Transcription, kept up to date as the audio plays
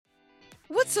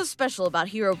What's so special about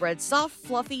Hero Bread's soft,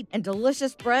 fluffy, and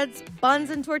delicious breads, buns,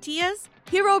 and tortillas?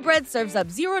 Hero Bread serves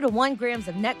up 0 to 1 grams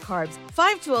of net carbs,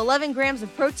 5 to 11 grams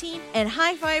of protein, and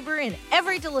high fiber in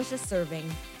every delicious serving.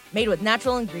 Made with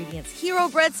natural ingredients, Hero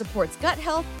Bread supports gut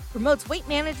health, promotes weight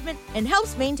management, and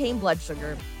helps maintain blood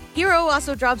sugar. Hero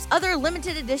also drops other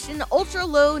limited edition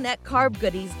ultra-low net carb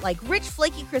goodies like rich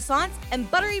flaky croissants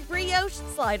and buttery brioche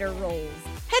slider rolls.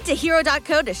 Head to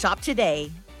hero.co to shop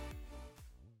today.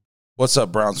 What's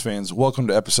up, Browns fans? Welcome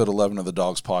to episode 11 of the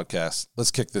Dogs Podcast. Let's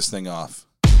kick this thing off.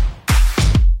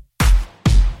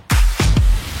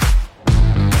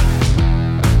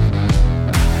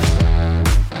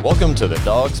 Welcome to the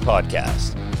Dogs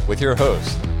Podcast with your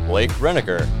hosts, Blake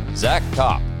Renneker, Zach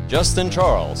Kopp, Justin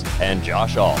Charles, and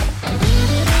Josh All.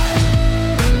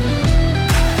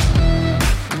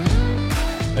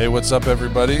 Hey, what's up,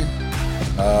 everybody?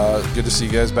 Good to see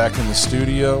you guys back in the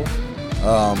studio.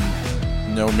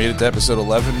 We made it to episode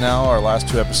 11 now. Our last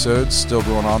two episodes still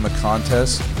going on the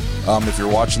contest. If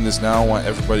you're watching this now, I want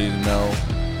everybody to know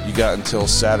you got until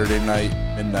Saturday night,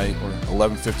 midnight, or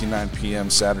 11:59 p.m.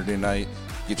 Saturday night.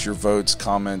 Get your votes,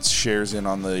 comments, shares in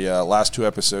on the last two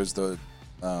episodes, the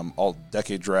all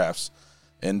decade drafts,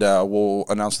 and we'll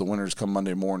announce the winners come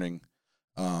Monday morning.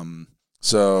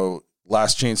 So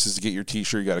last chances to get your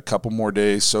t-shirt. You got a couple more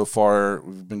days. So far,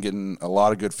 we've been getting a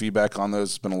lot of good feedback on those.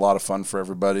 It's been a lot of fun for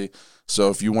everybody. So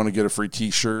if you want to get a free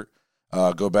t-shirt,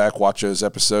 go back, watch those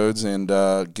episodes, and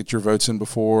get your votes in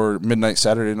before midnight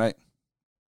Saturday night.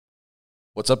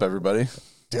 What's up, everybody?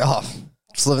 Oh,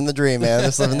 just living the dream, man.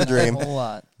 Just living the dream. A whole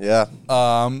lot. Yeah.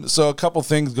 So a couple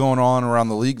things going on around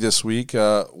the league this week.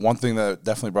 One thing that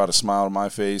definitely brought a smile to my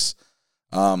face,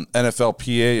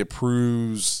 NFLPA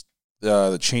approves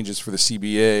the changes for the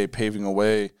CBA, paving a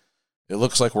way. It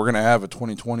looks like we're going to have a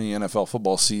 2020 NFL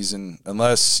football season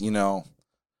unless,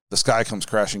 the sky comes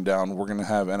crashing down. We're going to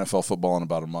have NFL football in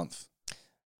about a month.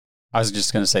 I was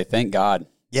just going to say, thank God.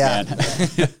 Yeah.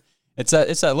 It's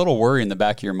that little worry in the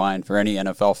back of your mind for any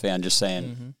NFL fan just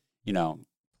saying,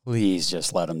 please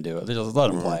just let them do it. Just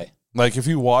let them play. Like, if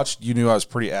you watched, you knew I was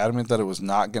pretty adamant that it was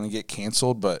not going to get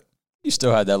canceled, but You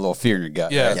still had that little fear in your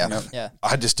gut. yeah, Right? Yeah.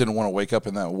 I just didn't want to wake up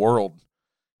in that world,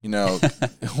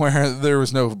 where there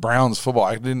was no Browns football.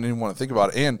 I didn't even want to think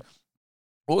about it. And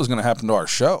what was going to happen to our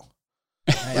show?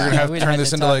 We're going to have to turn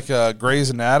this into like a Grey's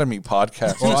Anatomy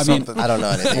podcast Well, or I mean, something. I don't know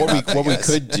anything What we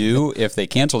could do if they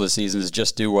cancel the season is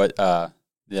just do what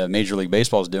the Major League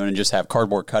Baseball is doing and just have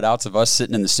cardboard cutouts of us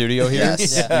sitting in the studio here.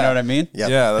 Yes. You know what I mean? Yep.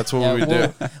 Yeah, that's what we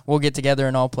do. We'll get together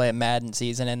and all play a Madden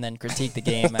season and then critique the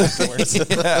game afterwards.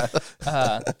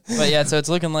 But yeah, so it's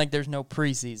looking like there's no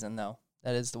preseason, though.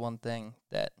 That is the one thing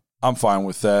that. I'm fine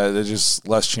with that. There's just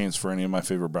less chance for any of my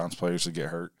favorite Browns players to get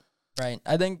hurt. Right.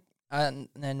 I think,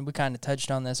 and we kind of touched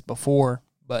on this before,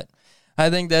 but I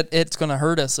think that it's going to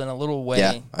hurt us in a little way.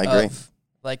 Yeah, I agree.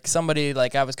 Like somebody,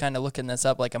 like I was kind of looking this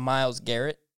up, like a Myles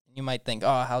Garrett. You might think,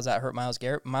 oh, how's that hurt Myles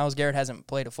Garrett? Myles Garrett hasn't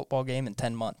played a football game in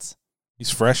 10 months.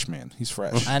 He's fresh, man. He's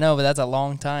fresh. I know, but that's a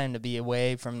long time to be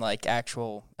away from, like,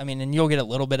 actual – and you'll get a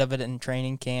little bit of it in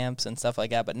training camps and stuff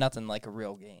like that, but nothing like a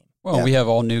real game. Well, Yeah. we have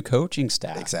all new coaching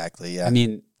staff. Exactly, yeah.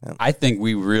 I think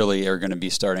we really are going to be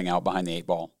starting out behind the 8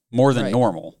 ball more than Right.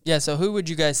 normal. Yeah, so who would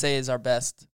you guys say is our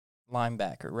best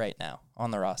linebacker right now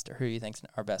on the roster? Who do you think's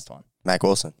our best one? Mac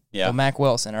Wilson. Yeah. So Mac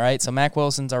Wilson, all right? So Mac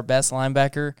Wilson's our best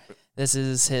linebacker. This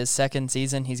is his second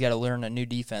season. He's got to learn a new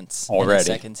defense in Already. his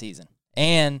second season.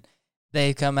 And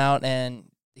they come out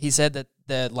and he said that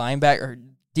the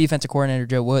defensive coordinator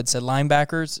Joe Wood said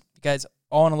linebackers, you guys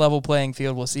all on a level playing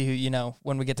field. We'll see who,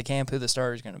 when we get to camp, who the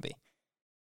starter is going to be.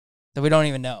 So we don't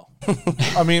even know.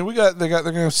 I mean, they're going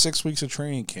to have 6 weeks of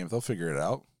training camp. They'll figure it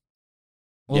out.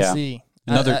 We'll Yeah. see.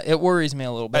 It worries me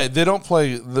a little Hey, bit. they don't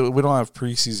play. We don't have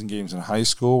preseason games in high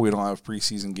school. We don't have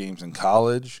preseason games in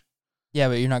college. Yeah,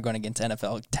 but you're not going against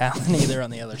NFL talent either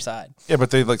on the other side. Yeah,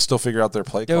 but they still figure out their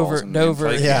play calls.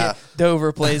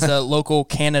 Dover plays a local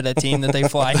Canada team that they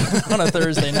fly on a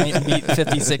Thursday night and beat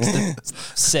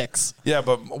 56-6. Yeah,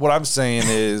 but what I'm saying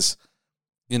is,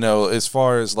 as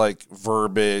far as like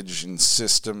verbiage and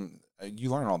system,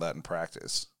 you learn all that in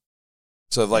practice.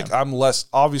 So I'm less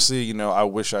obviously. I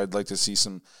wish I'd like to see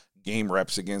some game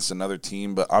reps against another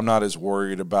team, but I'm not as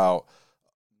worried about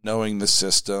knowing the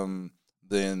system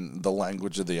than the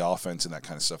language of the offense and that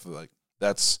kind of stuff. Like,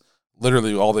 that's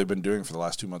literally all they've been doing for the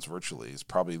last 2 months virtually is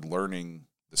probably learning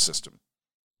the system.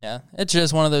 Yeah, it's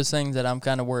just one of those things that I'm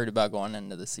kind of worried about going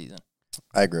into the season.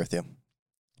 I agree with you.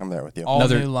 I'm there with you. All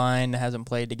new line hasn't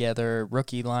played together,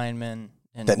 rookie lineman.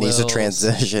 And that needs to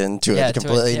transition to a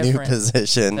completely new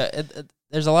position.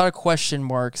 There's a lot of question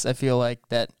marks, I feel like,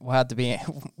 that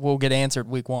will get answered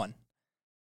week 1.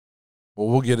 Well,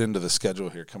 we'll get into the schedule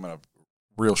here coming up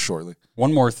real shortly.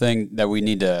 One more thing that we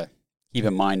need to keep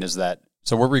in mind is that,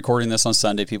 so we're recording this on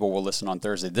Sunday. People will listen on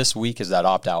Thursday. This week is that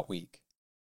opt-out week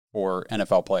for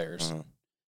NFL players. Mm-hmm.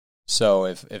 So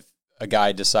if a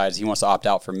guy decides he wants to opt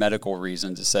out for medical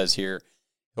reasons, it says here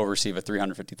he'll receive a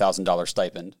 $350,000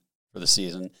 stipend for the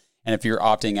season. And if you're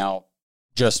opting out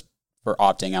just for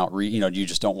opting out, you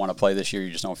just don't want to play this year,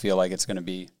 you just don't feel like it's going to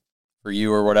be for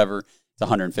you or whatever,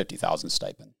 it's $150,000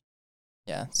 stipend.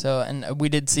 Yeah, so, and we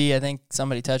did see, I think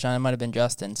somebody touched on it, might have been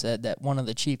Justin, said that one of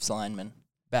the Chiefs linemen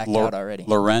backed out already.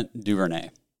 Laurent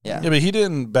Duvernay. Yeah, but he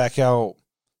didn't back out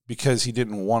because he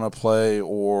didn't want to play,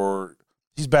 or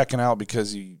he's backing out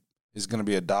because he is going to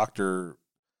be a doctor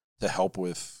to help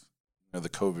with the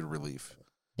COVID relief,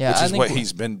 which is what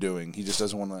he's been doing. He just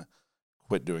doesn't want to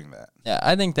quit doing that. Yeah,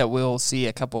 I think that we'll see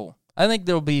a couple. I think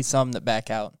there'll be some that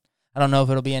back out. I don't know if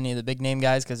it'll be any of the big name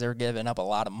guys because they're giving up a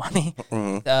lot of money.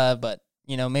 But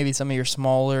maybe some of your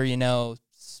smaller,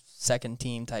 second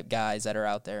team type guys that are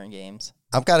out there in games.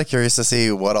 I'm kind of curious to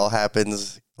see what all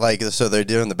happens. Like, so they're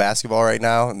doing the basketball right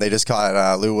now, and they just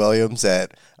caught Lou Williams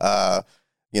at an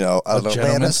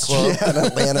Atlanta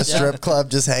strip club,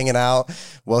 just hanging out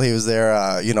while he was there,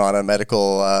 on a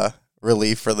medical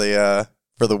relief for the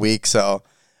week. So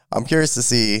I'm curious to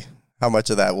see how much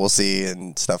of that we'll see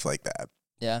and stuff like that.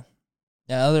 Yeah.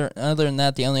 Yeah, other than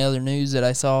that, the only other news that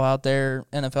I saw out there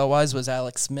NFL-wise was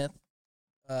Alex Smith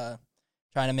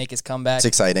trying to make his comeback. It's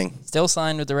exciting. Still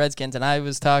signed with the Redskins, and I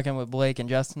was talking with Blake and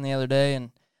Justin the other day,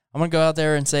 and I'm going to go out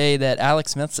there and say that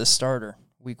Alex Smith's a starter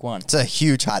week 1. It's a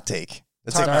huge hot take.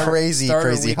 It's a crazy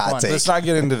hot take. Let's not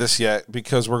get into this yet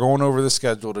because we're going over the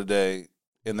schedule today,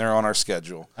 and they're on our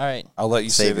schedule. All right. I'll let you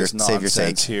say this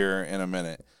nonsense here in a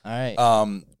minute. All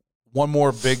right. One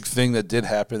more big thing that did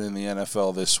happen in the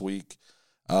NFL this week.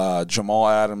 Jamal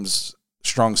Adams,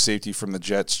 strong safety from the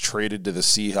Jets, traded to the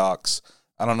Seahawks.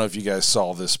 I don't know if you guys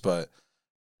saw this, but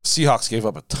Seahawks gave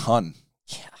up a ton.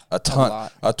 Yeah, a ton.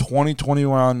 A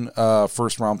 2021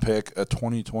 first-round pick, a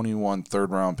 2021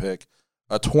 third-round pick,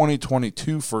 a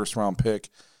 2022 first-round pick,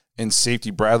 and safety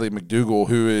Bradley McDougall,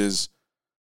 who is,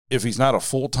 if he's not a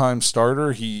full-time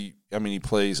starter, he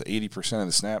plays 80% of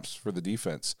the snaps for the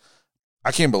defense.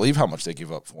 I can't believe how much they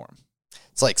give up for him.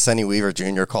 It's like Sonny Weaver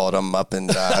Jr. called him up and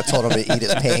told him to eat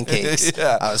his pancakes.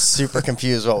 Yeah. I was super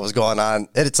confused what was going on.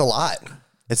 It's a lot.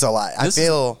 It's a lot. This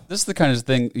is the kind of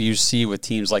thing you see with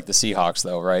teams like the Seahawks,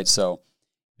 though, right? So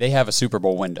they have a Super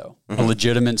Bowl window, a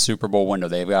legitimate Super Bowl window.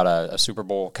 They've got a Super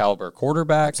Bowl caliber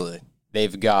quarterback. Absolutely.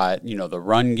 They've got, the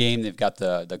run game. They've got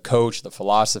the coach, the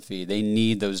philosophy. They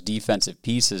need those defensive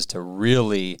pieces to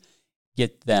really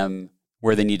get them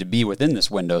where they need to be within this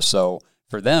window. So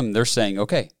for them, they're saying,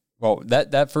 okay, well,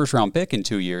 that first-round pick in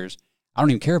 2 years, I don't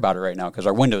even care about it right now because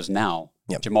our window's now.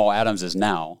 Yep. Jamal Adams is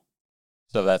now.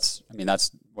 So that's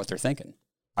what they're thinking.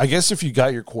 I guess if you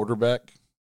got your quarterback,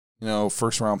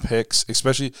 first-round picks,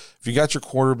 especially if you got your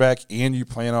quarterback and you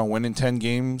plan on winning 10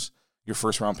 games, your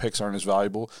first-round picks aren't as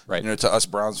valuable. Right. To us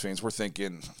Browns fans, we're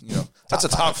thinking, that's a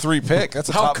top 3 pick. That's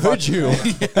a How top could 5. you?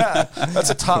 Yeah,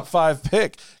 that's a top 5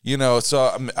 pick.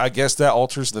 So I guess that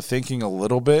alters the thinking a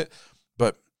little bit.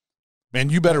 But, man,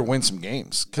 you better win some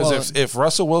games. Because if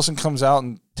Russell Wilson comes out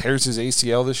and tears his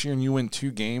ACL this year and you win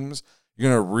 2 games, you're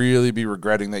going to really be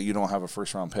regretting that you don't have a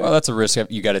first-round pick. Well, that's a risk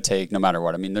you got to take no matter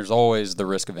what. There's always the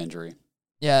risk of injury.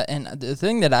 Yeah, and the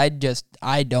thing that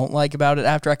I don't like about it,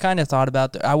 after I kind of thought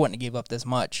about it, I wouldn't have gave up this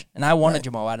much. And I wanted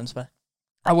Jamal Adams, but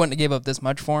I wouldn't have gave up this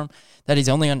much for him, that he's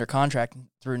only under contract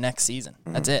through next season.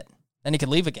 Mm-hmm. That's it. Then he could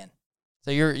leave again.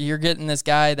 So you're getting this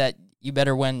guy that you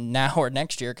better win now or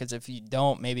next year, because if you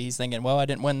don't, maybe he's thinking, well, I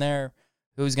didn't win there.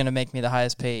 Who's going to make me the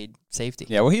highest paid safety?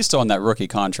 Yeah, well, he's still on that rookie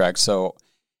contract, so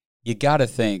you got to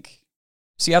think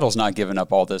Seattle's not giving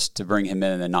up all this to bring him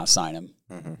in and then not sign him.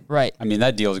 Mm-hmm. Right.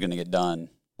 That deal is going to get done.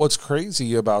 What's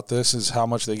crazy about this is how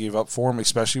much they gave up for him,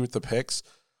 especially with the picks.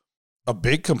 A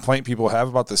big complaint people have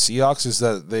about the Seahawks is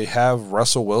that they have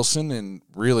Russell Wilson and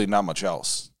really not much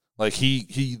else. Like,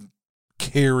 he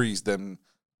carries them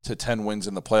to 10 wins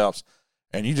in the playoffs,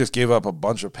 and you just gave up a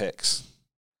bunch of picks.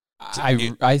 I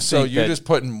think so you're just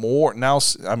putting more now.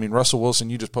 Russell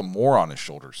Wilson, you just put more on his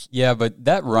shoulders. Yeah, but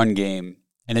that run game,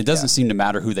 and it doesn't seem to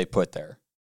matter who they put there.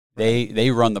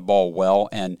 They run the ball well,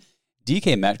 and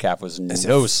DK Metcalf was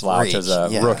no slouch as a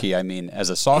rookie. As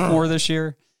a sophomore this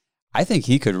year, I think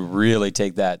he could really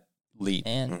take that leap.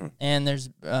 And there's,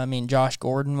 Josh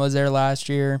Gordon was there last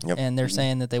year, and they're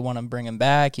saying that they want to bring him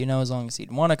back, as long as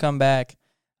he'd want to come back.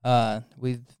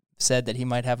 We've said that he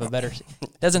might have a better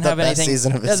doesn't The have best anything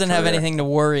season of his doesn't have career. anything to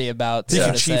worry about. He so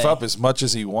can to chief say. up as much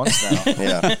as he wants now.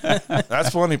 Yeah.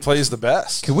 That's when he plays the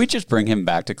best. Could we just bring him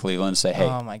back to Cleveland and say, hey,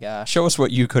 Oh my gosh. show us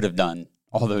what you could have done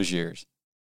all those years?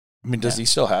 I mean, does he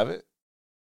still have it?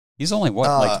 He's only,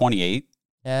 like 28?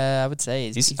 Yeah, I would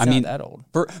say he's I not mean, that old.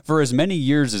 For as many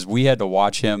years as we had to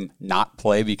watch him not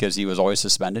play because he was always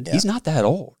suspended, he's not that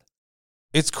old.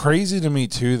 It's crazy to me,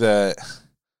 too, that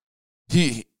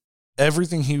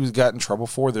everything he was got in trouble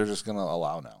for, they're just going to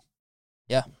allow now.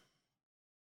 Yeah.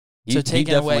 He, So he taking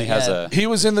definitely away- has yeah. He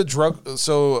was in the drug.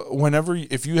 So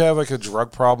if you have like a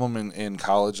drug problem in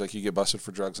college, like you get busted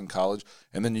for drugs in college,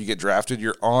 and then you get drafted,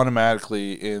 you're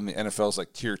automatically in the NFL's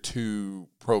like tier 2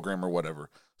 program or whatever.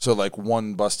 So like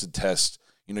one busted test,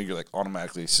 you're like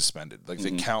automatically suspended. Like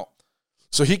they count.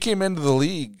 So he came into the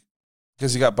league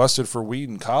because he got busted for weed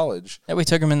in college. Yeah, we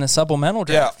took him in the supplemental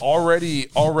draft. Yeah,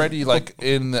 already like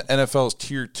in the NFL's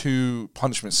tier 2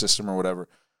 punishment system or whatever.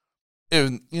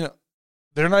 And,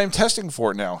 they're not even testing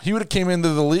for it now. He would have came into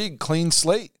the league clean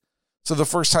slate. So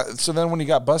then when he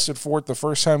got busted for it the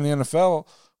first time in the NFL,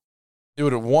 it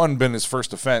would have, one, been his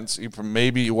first offense. He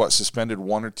maybe, suspended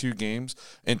 1 or 2 games.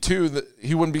 And 2,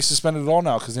 he wouldn't be suspended at all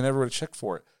now because they never would have checked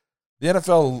for it. The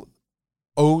NFL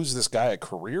owes this guy a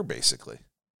career, basically.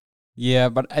 Yeah,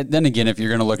 but then again, if you're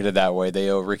going to look at it that way, they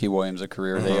owe Ricky Williams a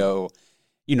career. They owe,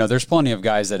 there's plenty of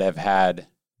guys that have had.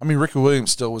 I mean, Ricky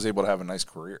Williams still was able to have a nice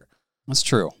career. That's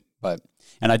true.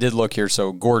 And I did look here.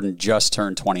 So Gordon just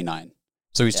turned 29.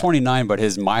 So he's 29, but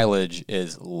his mileage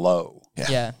is low.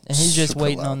 Yeah, and he's just Super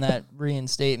waiting low. on that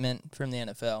reinstatement from the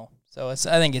NFL. So I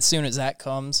think as soon as that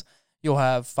comes, you'll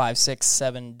have 5, 6,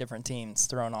 7 different teams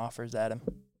throwing offers at him.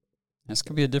 This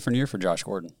could be a different year for Josh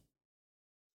Gordon.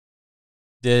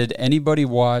 Did anybody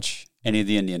watch any of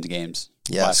the Indians games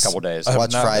the Yes. last couple of days? I have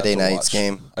Watch not got Friday to night's watch.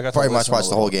 game. I got to Pretty much listen a watched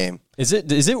the little whole bit. game. Is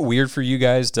it weird for you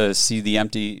guys to see the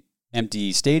empty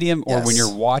stadium, or when Yes.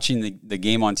 you're watching the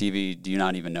game on TV, do you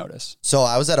not even notice? So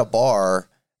I was at a bar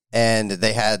and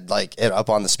they had like it up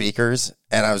on the speakers,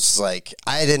 and I was just like,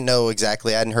 I didn't know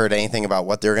exactly. I hadn't heard anything about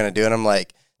what they were going to do, and I'm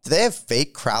like, do they have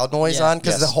fake crowd noise Yeah. on?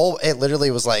 Because it literally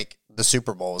was like the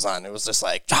Super Bowl was on. It was just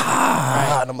like,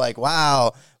 and I'm like,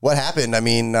 wow, what happened? I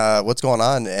mean, what's going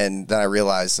on? And then I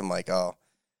realized, I'm like, oh,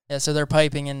 Yeah, so they're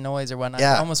piping in noise or whatnot.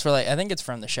 Yeah. Almost for I think it's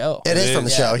from the show. it is from the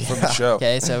show. From Yeah. the show.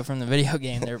 Okay, so from the video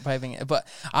game, they're piping it. But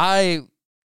I've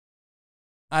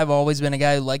always been a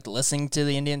guy who liked listening to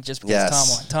the Indians just because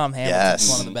Yes. Tom Hamilton's Yes.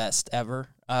 one of the best ever.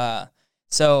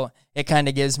 So it kind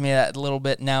of gives me that little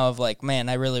bit now of like, man,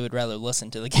 I really would rather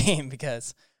listen to the game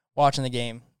because watching the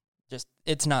game,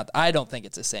 I don't think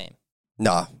it's the same.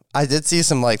 No, I did see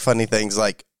some like funny things.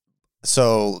 Like,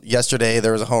 so yesterday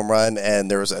there was a home run and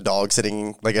there was a dog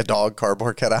sitting, like a dog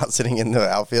cardboard cutout sitting in the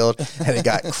outfield, and it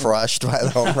got crushed by the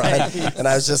home run. And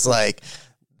I was just like,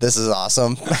 this is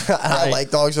awesome. I like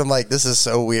dogs. I'm like, this is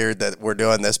so weird that we're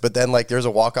doing this. But then like there's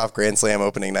a walk-off grand slam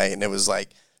opening night, and it was like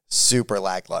super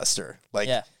lackluster. Like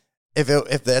Yeah. if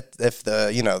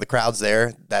the crowd's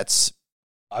there, that's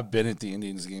I've been at the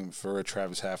Indians game for a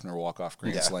Travis Hafner walk-off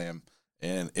grand Yeah. slam,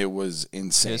 and it was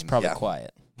insane. It was probably Yeah.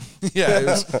 quiet.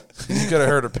 Yeah, you could have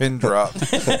heard a pin drop.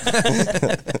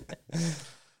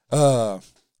 All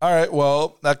right,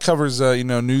 well, that covers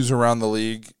news around the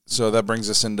league. So that brings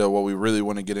us into what we really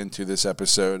want to get into this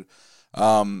episode.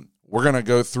 We're gonna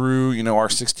go through our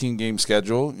 16-game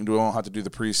schedule. We don't have to do the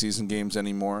preseason games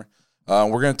anymore.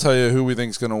 We're gonna tell you who we think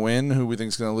is gonna win, who we think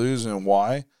is gonna lose, and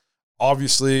why.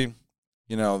 Obviously,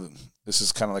 this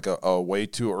is kind of like a way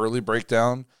too early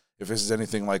breakdown. If this is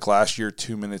anything like last year,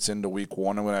 2 minutes into week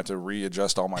 1, I'm going to have to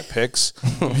readjust all my picks,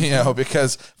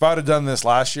 because if I would have done this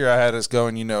last year, I had us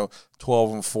going,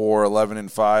 12-4,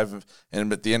 11-5.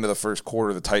 And at the end of the first quarter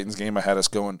of the Titans game, I had us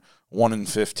going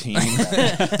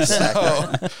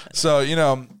 1-15. So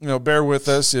bear with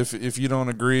us. If you don't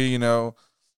agree, we'll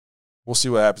see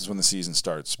what happens when the season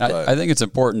starts. But I think it's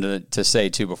important to say,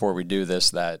 too, before we do this,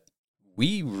 that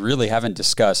we really haven't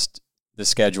discussed the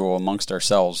schedule amongst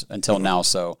ourselves until now.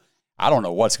 So I don't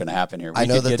know what's going to happen here. I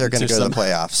know that they're going to go to the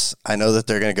playoffs. I know that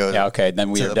they're going to go. Yeah, okay.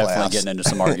 Then we to are the definitely playoffs. getting into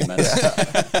some arguments.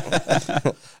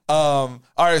 all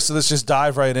right, so let's just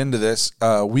dive right into this.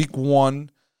 Week 1,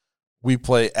 we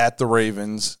play at the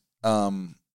Ravens. I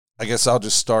guess I'll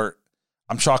just start.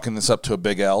 I'm chalking this up to a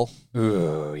big L.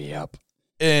 Ooh, yep.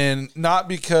 And not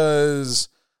because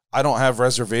I don't have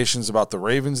reservations about the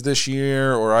Ravens this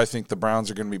year or I think the Browns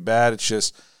are going to be bad. It's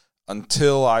just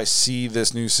until I see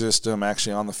this new system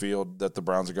actually on the field that the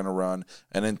Browns are going to run,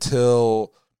 and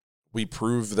until we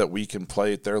prove that we can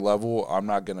play at their level, I'm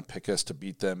not going to pick us to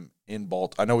beat them in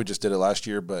Baltimore. I know we just did it last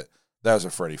year, but that was a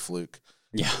Freddie fluke.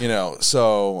 Yeah.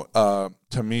 So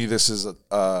to me, this is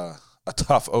a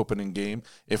tough opening game.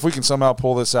 If we can somehow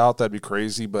pull this out, that'd be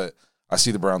crazy. But I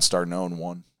see the Browns starting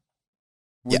 0-1.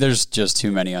 Yeah. There's just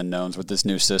too many unknowns with this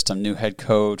new system, new head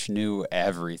coach, new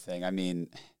everything. I mean,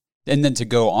 and then to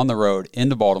go on the road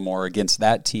into Baltimore against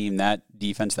that team, that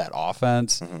defense, that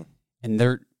offense, and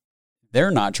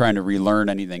they're not trying to relearn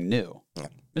anything new. Yeah.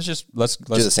 It's just let's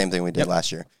do the same thing we did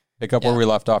last year. Pick up where we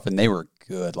left off, and they were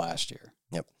good last year.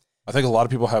 Yep. I think a lot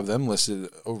of people have them listed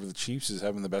over the Chiefs as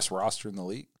having the best roster in the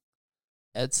league.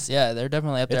 They're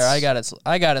definitely up there. I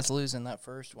got us losing that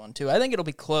first one too. I think it'll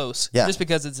be close, just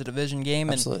because it's a division game,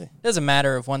 Absolutely. And it doesn't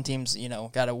matter if one team's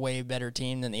got a way better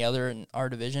team than the other in our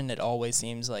division. It always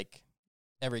seems like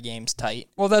every game's tight.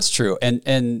 Well, that's true,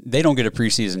 and they don't get a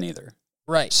preseason either,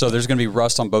 right? So there's going to be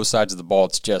rust on both sides of the ball.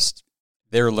 It's just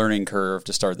their learning curve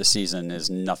to start the season is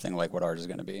nothing like what ours is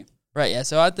going to be. Right. Yeah.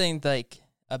 So I think like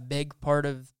a big part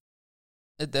of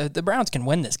the Browns can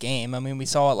win this game. I mean, we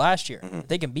saw it last year.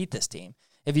 They can beat this team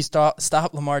if you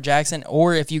stop Lamar Jackson,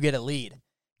 or if you get a lead.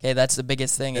 Okay, that's the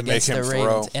biggest thing against the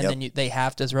Ravens. And then they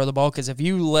have to throw the ball, because if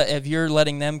you're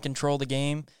letting them control the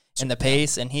game and the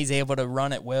pace, and he's able to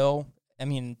run at will, I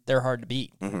mean, they're hard to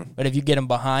beat. But if you get them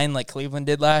behind, like Cleveland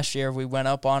did last year, we went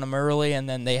up on them early, and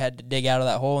then they had to dig out of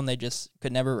that hole, and they just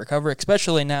could never recover.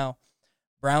 Especially now,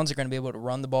 Browns are going to be able to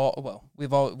run the ball. Well, we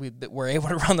were able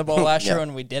to run the ball last year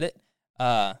when we did it,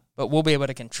 but we'll be able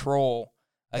to control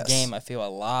a game, I feel, a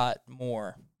lot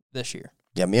more this year.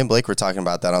 Yeah, me and Blake were talking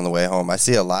about that on the way home. I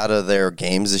see a lot of their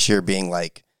games this year being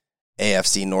like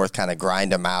AFC North, kind of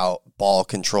grind them out, ball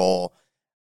control.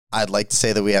 I'd like to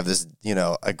say that we have this,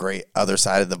 a great other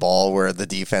side of the ball where the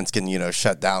defense can,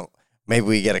 shut down. Maybe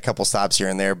we get a couple stops here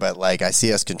and there, but like I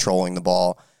see us controlling the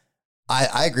ball.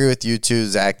 I agree with you too,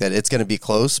 Zach, that it's going to be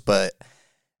close, but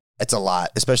it's a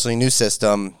lot, especially new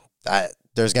system.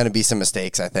 There's going to be some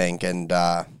mistakes, I think, and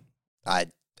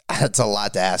it's a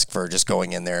lot to ask for just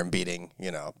going in there and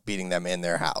beating them in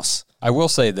their house. I will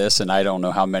say this, and I don't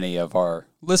know how many of our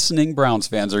listening Browns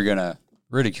fans are going to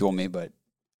ridicule me, but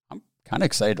I'm kind of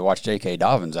excited to watch J.K.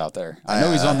 Dobbins out there. I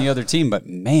know he's on the other team, but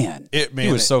man, he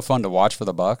was so fun to watch for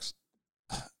the Bucs.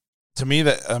 To me,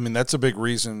 that's a big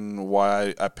reason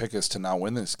why I pick us to not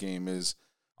win this game is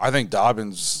I think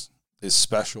Dobbins is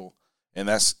special. And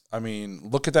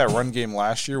look at that run game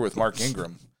last year with Mark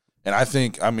Ingram.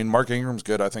 And Mark Ingram's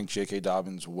good. I think J.K.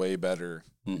 Dobbins way better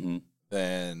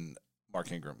than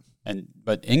Mark Ingram.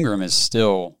 But Ingram is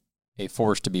still a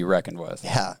force to be reckoned with.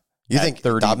 Yeah. You think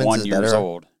 31 Dobbins is years better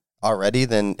old already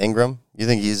than Ingram? You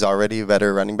think he's already a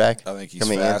better running back? I think he's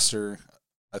faster.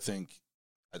 I think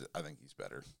he's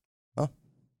better. Oh.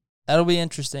 That'll be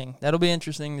interesting. That'll be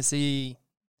interesting to see.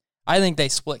 I think they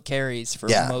split carries for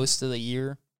most of the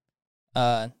year.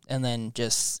 And then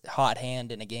just hot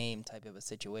hand in a game type of a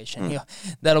situation.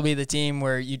 That'll be the team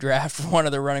where you draft one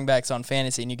of the running backs on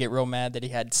fantasy and you get real mad that he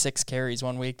had 6 carries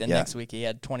one week, then next week he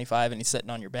had 25 and he's sitting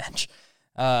on your bench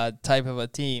type of a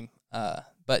team.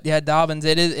 But yeah, Dobbins,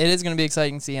 it is going to be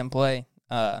exciting to see him play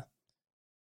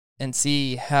and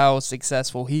see how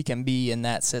successful he can be in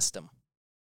that system.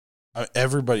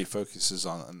 Everybody focuses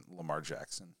on Lamar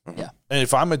Jackson. Yeah. And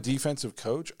if I'm a defensive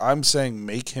coach, I'm saying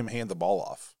make him hand the ball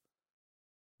off.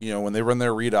 When they run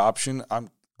their read option,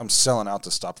 I'm selling out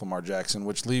to stop Lamar Jackson,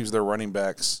 which leaves their running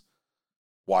backs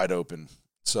wide open.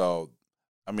 So,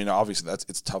 obviously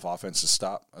it's tough offense to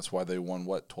stop. That's why they won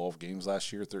 12 games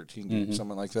last year, 13 games,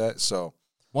 something like that. So,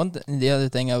 the other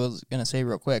thing I was going to say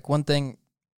real quick, one thing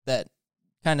that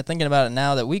kind of thinking about it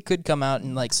now that we could come out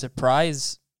and like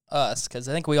surprise us, because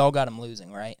I think we all got them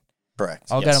losing, right? Correct.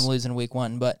 Got them losing week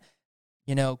 1, but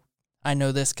I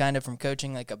know this kind of from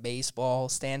coaching like a baseball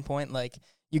standpoint, like.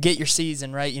 You get your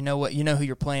season, right? You know who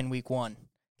you're playing week 1,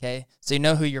 okay? So you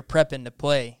know who you're prepping to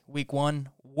play week 1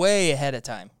 way ahead of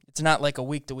time. It's not like a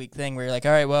week-to-week thing where you're like,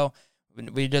 all right, well,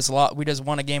 we just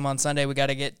won a game on Sunday. We got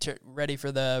to get ready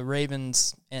for the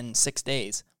Ravens in 6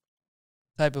 days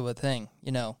type of a thing.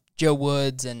 Joe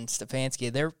Woods and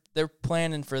Stefanski, they're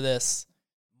planning for this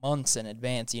months in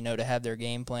advance, to have their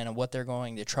game plan of what they're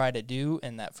going to try to do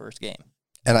in that first game.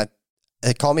 And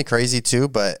it called me crazy too,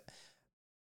 but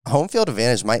home field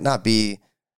advantage might not be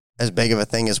as big of a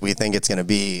thing as we think it's going to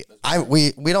be.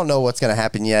 We don't know what's going to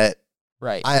happen yet.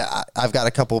 Right. I've got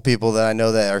a couple of people that I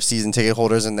know that are season ticket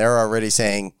holders, and they're already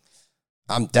saying,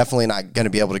 I'm definitely not going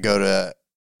to be able to go to,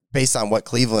 based on what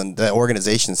Cleveland, the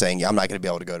organization, saying, I'm not going to be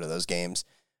able to go to those games.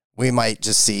 We might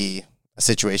just see a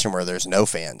situation where there's no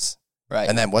fans. Right.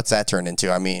 And then what's that turn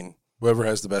into? Whoever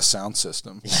has the best sound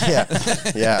system. Yeah.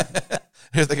 Yeah.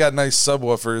 If they got nice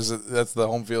subwoofers, that's the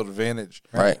home field advantage.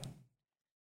 Right.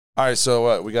 All right,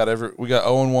 so we got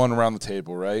 0-1 around the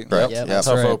table, right? Right. Yep. Tough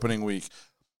right. opening week.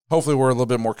 Hopefully, we're a little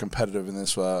bit more competitive in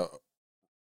this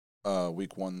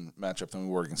week 1 matchup than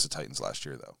we were against the Titans last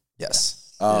year, though.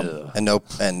 Yes. And no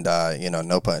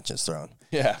punches thrown.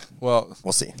 Yeah. Well,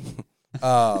 We'll see.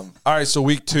 all right, so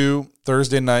week 2,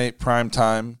 Thursday night, prime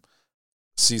time,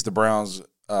 sees the Browns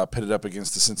pitted up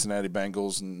against the Cincinnati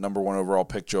Bengals, number 1 overall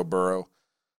pick, Joe Burrow.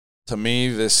 To me,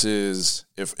 this is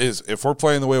if we're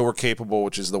playing the way we're capable,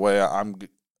 which is the way I'm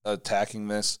attacking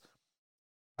this,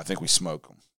 I think we smoke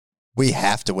them. We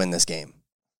have to win this game.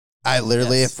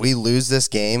 If we lose this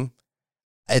game,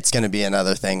 it's going to be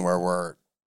another thing where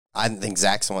I think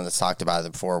Zach's the one that's talked about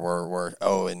it before, we're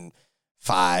 0-5,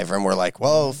 and we're like,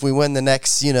 well, if we win the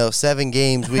next, 7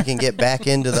 games, we can get back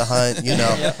into the hunt,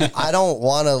 I don't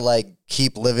want to,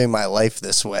 keep living my life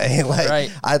this way. Right.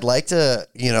 I'd like to,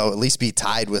 at least be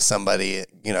tied with somebody,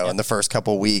 in the first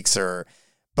couple weeks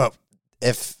but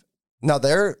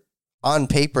they're on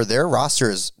paper, their roster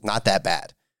is not that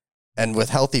bad. And with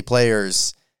healthy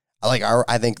players,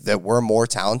 I think that we're more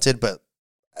talented, but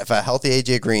if a healthy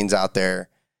AJ Green's out there,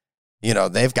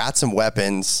 they've got some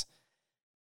weapons.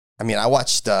 I mean, I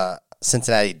watched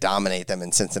Cincinnati dominate them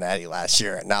in Cincinnati last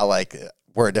year, and now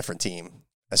we're a different team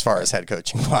as far as head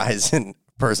coaching wise and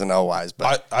personnel wise.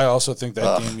 But I also think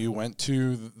that game you went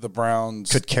to, the Browns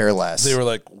could care less. They were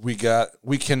like,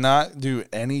 we cannot do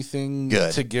anything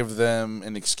Good to give them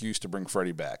an excuse to bring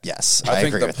Freddie back. Yes, I think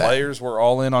agree the with players were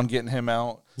all in on getting him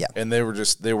out. Yeah, and they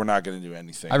were not going to do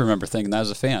anything. I remember thinking that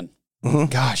as a fan. Mm-hmm.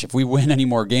 Gosh, if we win any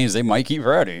more games, they might keep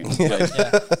Freddie.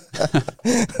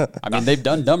 I mean, they've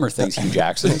done dumber things, Hugh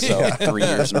Jackson. So 3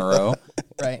 years in a row.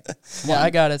 Right. Yeah,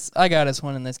 I got us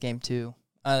winning this game too.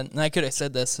 And I could have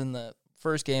said this in the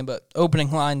first game, but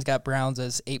opening line's got Browns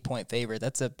as 8-point favorite.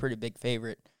 That's a pretty big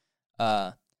favorite.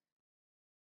 In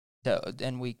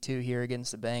week 2 here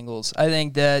against the Bengals, I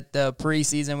think that the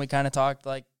preseason we kind of talked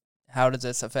how does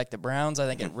this affect the Browns? I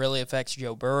think it really affects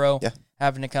Joe Burrow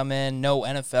having to come in, no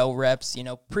NFL reps.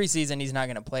 Preseason he's not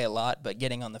going to play a lot, but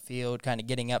getting on the field, kind of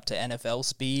getting up to NFL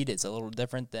speed is a little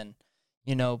different than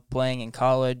playing in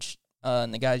college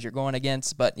and the guys you're going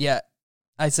against. But yeah.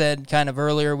 I said kind of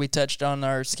earlier, we touched on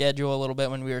our schedule a little bit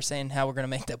when we were saying how we're going to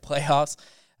make the playoffs.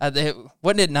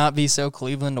 Wouldn't it not be so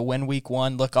Cleveland to win week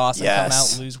 1, look awesome, come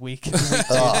out, lose week 2 to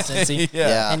Cincy?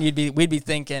 Yeah. And we'd be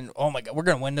thinking, oh my God, we're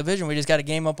going to win division. We just got a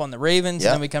game up on the Ravens,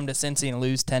 and then we come to Cincy and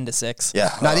lose 10-6.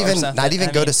 Yeah, not even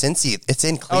go to Cincy. It's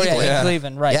in Cleveland. Oh yeah, in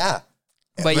Cleveland, right? Yeah,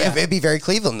 but it'd be very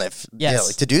Cleveland if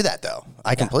to do that though.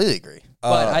 I completely agree.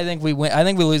 But I think we win. I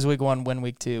think we lose week 1, win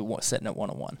week 2, sitting at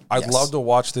 1-1. I'd love to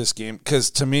watch this game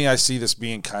because to me, I see this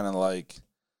being kind of like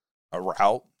a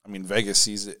rout. I mean, Vegas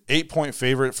sees it. 8-point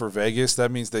favorite for Vegas.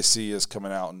 That means they see us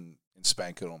coming out and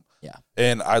spanking them. Yeah.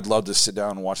 And I'd love to sit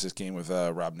down and watch this game with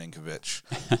Rob Ninkovich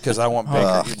because I want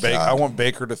Baker. I want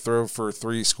Baker to throw for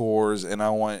 3 scores, and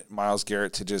I want Myles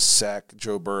Garrett to just sack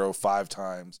Joe Burrow 5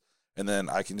 times, and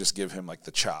then I can just give him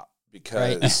the chop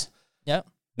because. Yep.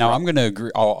 Now, I'm going to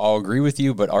agree. I'll agree with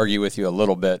you, but argue with you a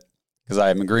little bit because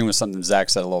I'm agreeing with something Zach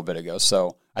said a little bit ago.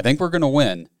 So I think we're going to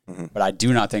win, but I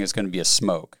do not think it's going to be a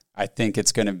smoke. I think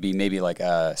it's going to be maybe a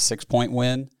 6-point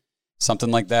win,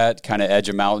 something like that, kind of edge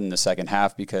them out in the second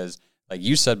half because, like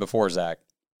you said before, Zach,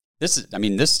 this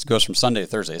goes from Sunday to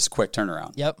Thursday. It's a quick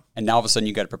turnaround. Yep. And now all of a sudden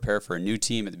you got to prepare for a new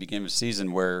team at the beginning of the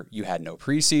season where you had no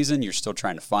preseason. You're still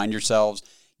trying to find yourselves.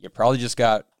 You probably just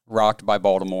got rocked by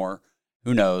Baltimore.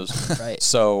 Who knows? Right.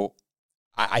 So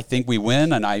I think we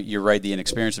win, and you're right, the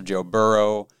inexperience of Joe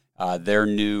Burrow, their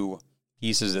new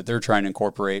pieces that they're trying to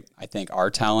incorporate, I think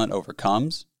our talent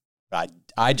overcomes. But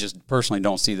I just personally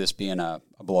don't see this being a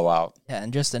blowout. Yeah,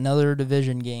 and just another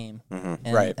division game. Mm-hmm.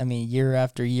 And, right. I mean, year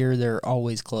after year, they're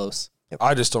always close.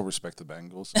 I just don't respect the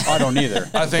Bengals. I don't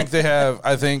either. I think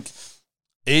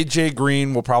AJ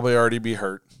Green will probably already be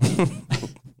hurt.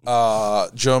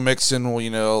 Joe Mixon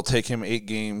will, take him 8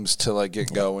 games to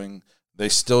get going. They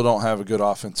still don't have a good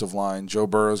offensive line. Joe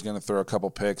Burrow's going to throw a couple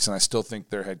picks, and I still think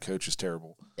their head coach is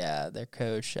terrible. Yeah, their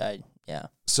coach.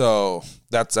 So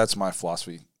that's my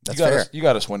philosophy. That's fair. You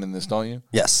got us winning this, don't you?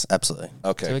 Yes, absolutely.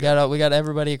 Okay. So we got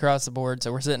everybody across the board.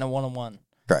 So we're sitting at 1-1.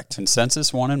 Correct.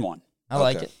 Consensus 1-1. I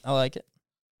like it. I like it.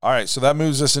 All right, so that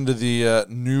moves us into the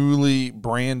newly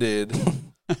branded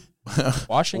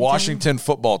Washington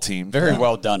football team. Very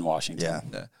well done,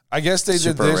 Washington. Yeah. I guess they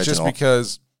Super did this just original.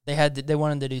 because They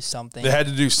wanted to do something. they had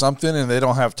to do something, and they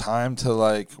don't have time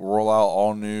to roll out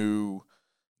all new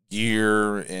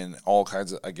gear and all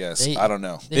kinds of. I guess I don't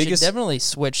know. They should definitely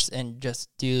switch and just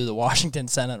do the Washington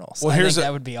Sentinels. Well, I think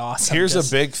that would be awesome. Here's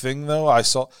a big thing, though. I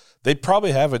saw they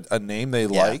probably have a name they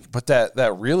like, but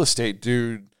that real estate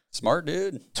dude Smart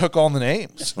dude. took all the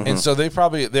names. And so they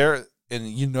probably, if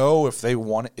they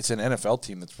want it, it's an NFL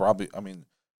team that's probably,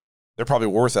 they're probably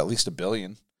worth at least $1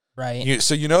 billion. Right.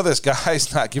 So this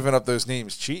guy's not giving up those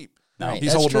names cheap. No, Right.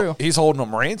 He's That's true. He's holding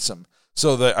them ransom.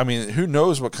 So who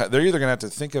knows what kind? They're either going to have to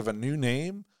think of a new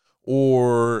name,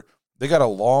 or they got a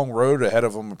long road ahead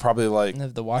of them, probably like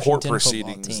And the court Washington proceedings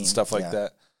football team. and stuff like Yeah.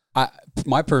 that.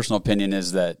 My personal opinion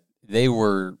is that they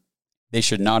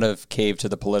should not have caved to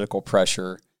the political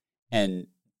pressure and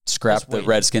scrapped Just the wait.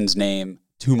 Redskins name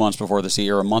 2 months before the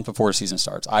season or a month before the season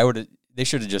starts. They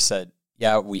should have just said,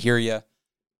 "Yeah, we hear you.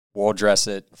 We'll address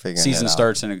it. Figuring Season it out.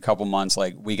 starts in a couple months.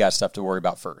 Like, we got stuff to worry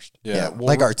about first." Yeah, Well,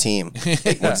 like our team.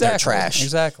 They're trash.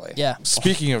 Exactly. Yeah.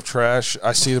 Speaking of trash,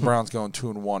 I see the Browns going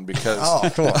 2-1 because Oh,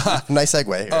 cool. Nice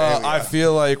segue. Here we I go.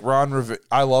 feel like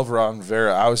I love Ron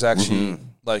Rivera. I was actually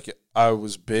I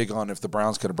was big on if the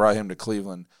Browns could have brought him to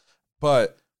Cleveland,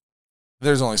 but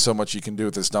there's only so much you can do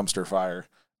with this dumpster fire.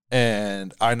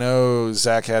 And I know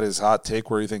Zach had his hot take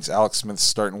where he thinks Alex Smith's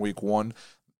starting week 1.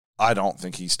 I don't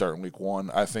think he's starting week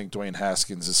 1. I think Dwayne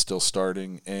Haskins is still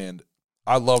starting, and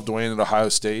I love Dwayne at Ohio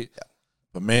State. Yeah.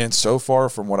 But, man, so far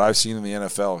from what I've seen in the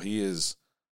NFL, he is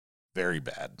very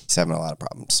bad. He's having a lot of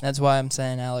problems. That's why I'm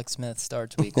saying Alex Smith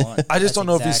starts week 1. I just That's don't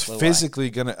know exactly if why. he's physically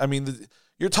going to –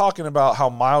 you're talking about how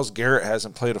Myles Garrett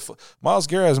hasn't played a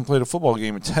football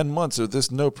game in 10 months, so this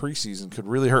no preseason could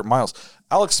really hurt Myles.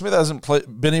 Alex Smith hasn't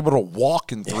been able to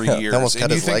walk in 3 years. almost cut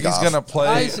and you his think leg he's off. going to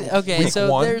play Okay, week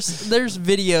so 1? there's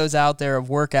videos out there of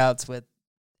workouts with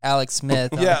Alex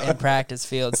Smith in practice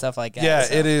field, stuff like that. Yeah,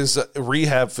 so. it is a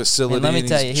rehab facility. And let me and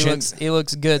tell you, he's he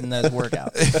looks good in those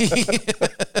workouts.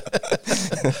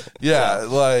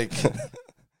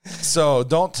 So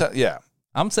don't tell. Yeah,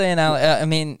 I'm saying,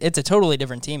 it's a totally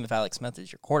different team if Alex Smith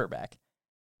is your quarterback.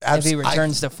 If he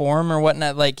returns to form or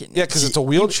whatnot, because it's a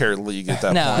wheelchair league at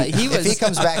that no, point. he was. If he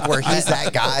comes back where he's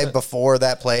that guy before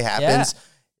that play happens,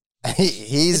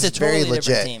 he's It's a very totally legit.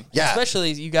 different team. Yeah,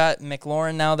 Especially you got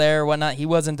McLaurin now there, whatnot. He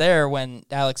wasn't there when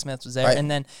Alex Smith was there. Right.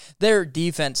 And then their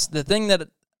defense, the thing that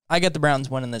I got the Browns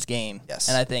winning this game. Yes.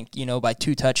 And I think, by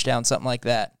 2 touchdowns, something like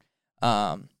that.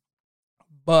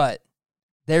 But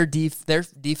their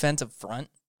defensive front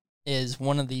is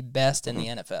one of the best in the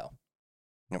NFL.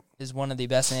 Yep. Is one of the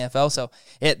best in the NFL. So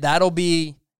that'll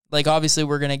be obviously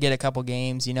we're gonna get a couple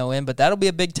games, in, but that'll be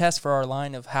a big test for our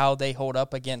line of how they hold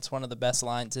up against one of the best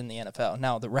lines in the NFL.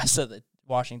 Now the rest of the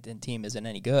Washington team isn't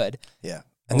any good. yeah,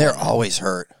 and they're always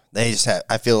hurt. They just have.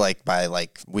 I feel like by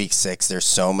week 6, there's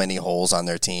so many holes on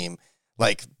their team.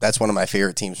 That's one of my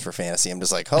favorite teams for fantasy. I'm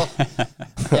just like,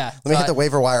 Yeah. let me hit the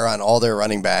waiver wire on all their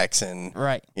running backs, and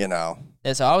Right. Yeah,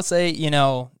 so I would say,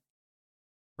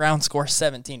 Brown scores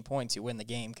 17 points, you win the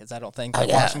game, because I don't think that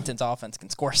Washington's offense can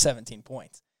score 17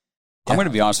 points. I'm going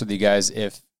to be honest with you guys.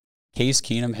 If Case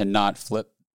Keenum had not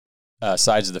flipped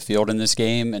sides of the field in this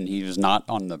game and he was not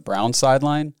on the Browns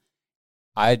sideline,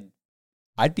 I'd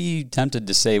be tempted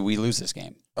to say we lose this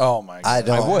game. Oh my God. I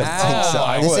don't would. think so.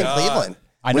 I It's would. in Cleveland.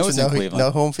 I know Which it's is in Cleveland. No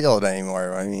home field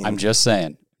anymore. I'm just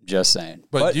saying.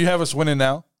 But do you have us winning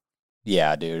now?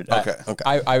 Yeah, dude. Okay.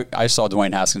 I saw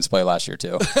Dwayne Haskins play last year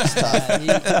too.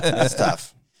 It's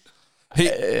tough. He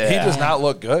does not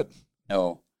look good.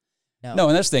 No,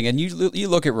 and that's the thing. And you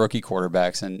look at rookie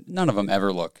quarterbacks, and none of them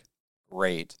ever look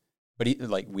great. But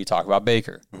we talk about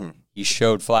Baker. Mm-hmm. He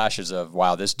showed flashes of,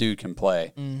 wow, this dude can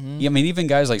play. Mm-hmm. Even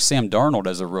guys like Sam Darnold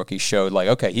as a rookie showed,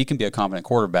 okay, he can be a competent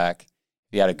quarterback.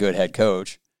 He had a good head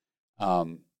coach.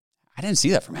 I didn't see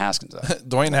that from Haskins, though.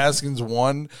 Dwayne Haskins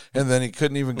won, and then he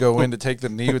couldn't even go in to take the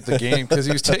knee with the game because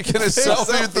he was taking a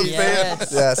selfie with the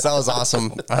Yes. Yes, that was awesome.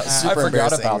 Super I forgot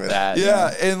embarrassing. about that. fan.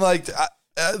 Yeah,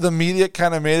 and the media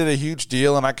kind of made it a huge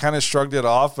deal, and I kind of shrugged it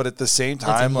off. But at the same It's a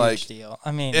time, huge deal.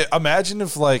 imagine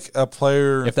if a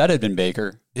player, If that had been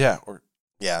Baker, Yeah.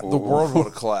 the world would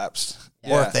have collapsed.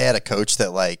 Or if they had a coach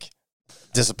that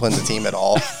disciplined the team at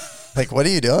all. What are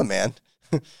you doing, man?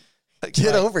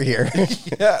 Get over here.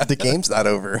 Yeah. The game's not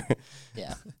over.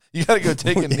 yeah. You got to go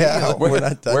take a knee. Yeah, we're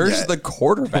not done where's yet. the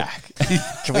quarterback?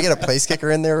 Can we get a place kicker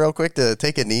in there real quick to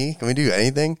take a knee? Can we do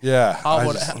anything? Yeah. How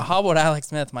about Alex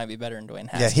Smith might be better than Dwayne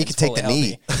Haskins? Yeah, he could take the fully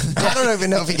knee. healthy. I don't even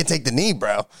know if he can take the knee,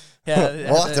 bro.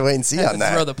 Yeah, We'll have to wait and see have on to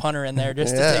that. Throw the punter in there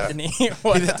just Yeah. to take the knee. He'd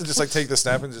have to just take the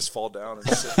snap and just fall down. And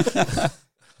sit.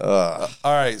 All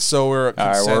right, so we're at All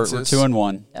right, consensus. we're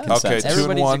 2-1. Yeah, Okay, 2-1.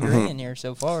 everybody's agreeing here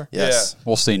so far. Yes.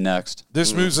 We'll see next.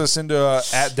 This moves us into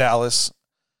at Dallas.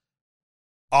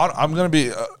 I'm going to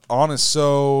be honest.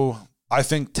 So I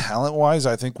think talent-wise,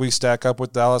 I think we stack up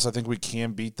with Dallas. I think we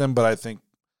can beat them, but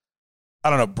I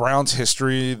don't know, Browns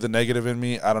history, the negative in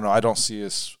me, I don't know. I see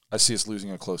us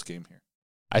losing a close game here.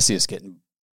 I see us getting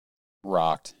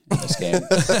rocked in this game.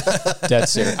 Dead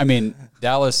serious. I mean,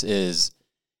 Dallas is,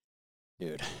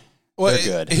 dude. Well,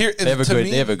 they're good. Here, they have a good.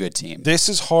 me, they have a good team. This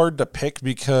is hard to pick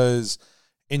because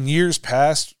in years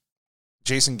past,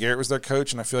 Jason Garrett was their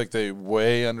coach, and I feel like they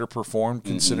way underperformed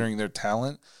considering their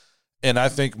talent. And I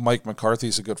think Mike McCarthy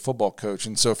is a good football coach,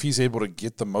 and so if he's able to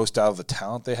get the most out of the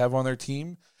talent they have on their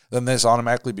team, then this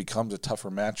automatically becomes a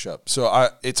tougher matchup. So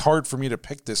it's hard for me to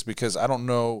pick this because I don't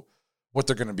know what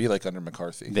they're going to be like under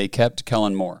McCarthy. They kept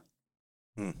Kellen Moore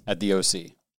at the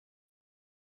OC.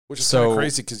 Which is kind of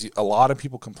crazy because a lot of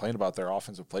people complained about their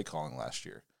offensive play calling last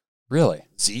year. Really?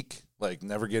 Zeke,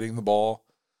 never getting the ball,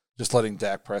 just letting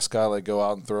Dak Prescott go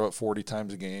out and throw it 40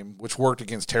 times a game, which worked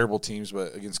against terrible teams,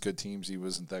 but against good teams, he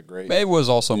wasn't that great. It was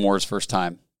also Moore's first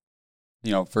time,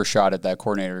 first shot at that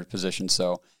coordinator position.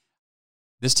 So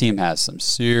this team has some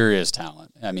serious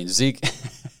talent. I mean,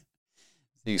 Zeke's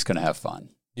going to have fun.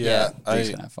 Yeah. Zeke's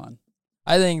going to have fun.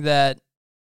 I think that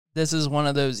this is one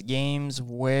of those games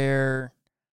where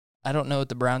I don't know if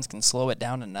the Browns can slow it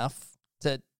down enough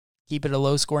to keep it a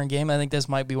low-scoring game. I think this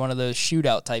might be one of those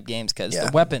shootout-type games because the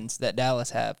weapons that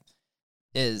Dallas have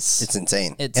it's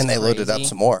insane. It's and they crazy. loaded up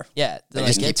some more. Yeah, they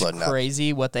just keep it's loading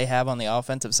crazy what they have on the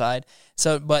offensive side.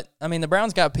 So, but, I mean, the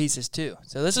Browns got pieces too.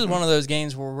 So this is one of those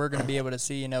games where we're going to be able to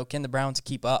see, can the Browns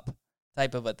keep up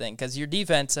type of a thing. Because your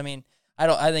defense, I mean,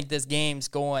 I think this game's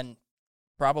going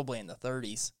probably in the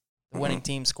 30s. The winning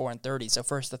team scoring 30, so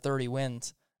first to 30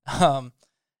 wins.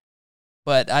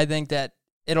 But I think that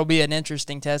it'll be an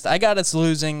interesting test. I got us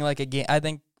losing a game. I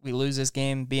think we lose this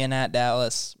game being at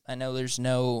Dallas. I know there's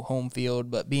no home field,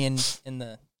 but being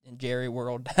in Jerry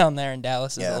World down there in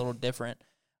Dallas is a little different.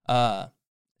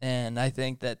 And I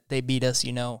think that they beat us,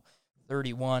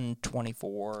 31-24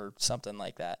 or something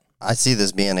like that. I see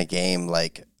this being a game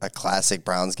like a classic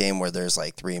Browns game where there's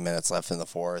 3 minutes left in the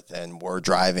fourth and we're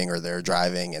driving or they're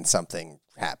driving and something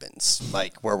happens.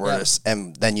 Where we're just,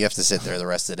 and then you have to sit there the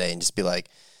rest of the day and just be like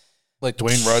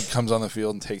Dwayne Rudd comes on the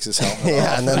field and takes his helmet off.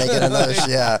 Yeah, and then they get another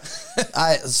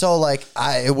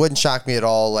it wouldn't shock me at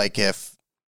all if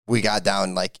we got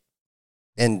down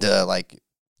into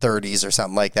 30s or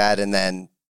something like that and then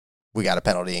we got a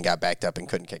penalty and got backed up and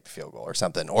couldn't kick the field goal or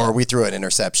something. Or we threw an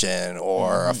interception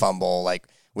or a fumble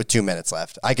with 2 minutes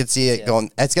left. I could see it going.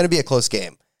 It's going to be a close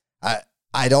game. I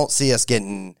don't see us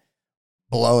getting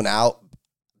blown out.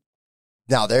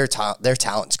 Now their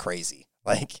talent's crazy.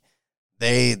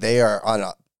 They are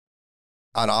on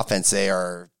offense. They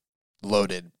are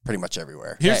loaded pretty much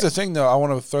everywhere. Here's the thing, though. I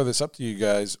want to throw this up to you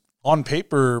guys. On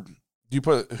paper, you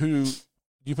put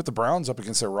the Browns up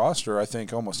against their roster. I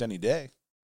think almost any day.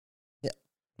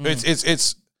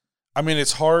 It's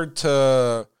hard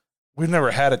to. We've never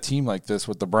had a team like this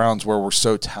with the Browns where we're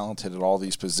so talented at all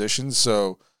these positions.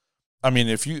 So,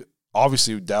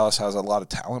 obviously Dallas has a lot of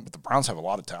talent, but the Browns have a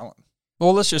lot of talent.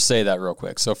 Well, let's just say that real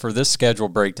quick. So for this schedule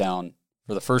breakdown,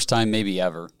 for the first time maybe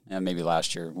ever, and maybe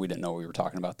last year, we didn't know what we were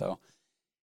talking about though.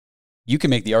 You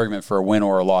can make the argument for a win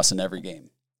or a loss in every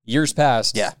game. Years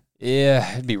past,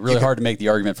 it'd be really hard to make the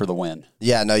argument for the win.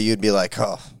 Yeah, no, you'd be like,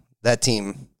 oh, that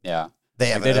team. Yeah.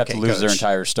 They'd have to lose their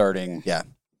entire starting. Yeah.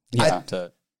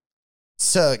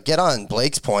 So get on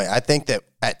Blake's point. I think that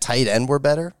at tight end we're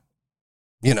better,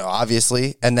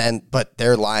 obviously. But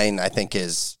their line, I think,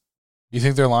 is. You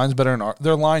think their line's better than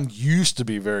their line used to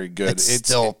be very good. It's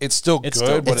still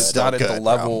good, but it's not at the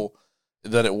level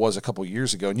that it was a couple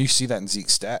years ago. And you see that in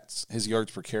Zeke's stats. His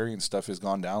yards per carry and stuff has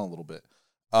gone down a little bit.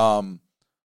 I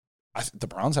think the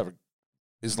Browns have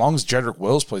as long as Jedrick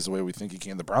Wills plays the way we think he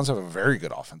can, the Browns have a very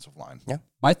good offensive line. Yeah.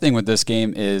 My thing with this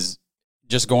game is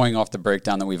just going off the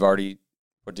breakdown that we've already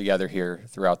put together here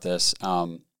throughout this.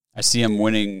 I see him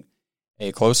winning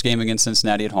a close game against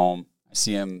Cincinnati at home. I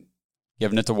see him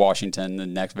giving it to Washington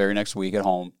the very next week at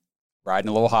home, riding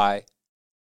a little high,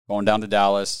 going down to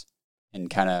Dallas, and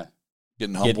kind of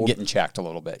getting checked a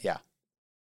little bit. Yeah.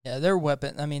 Yeah, their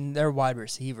wide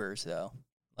receivers, though.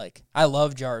 I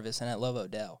love Jarvis and I love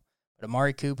Odell. But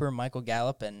Amari Cooper, Michael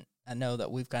Gallup, and I know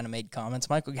that we've kind of made comments.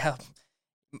 Michael Gallup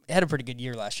had a pretty good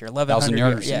year last year. 1,100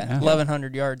 yards. Yeah,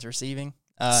 1,100 yards receiving.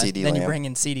 Then you bring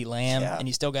in CeeDee Lamb, and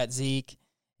you still got Zeke.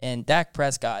 And Dak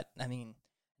Prescott,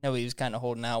 he was kind of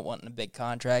holding out, wanting a big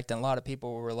contract. And a lot of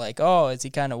people were like, oh, is he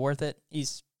kind of worth it?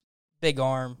 He's big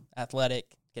arm,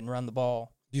 athletic, can run the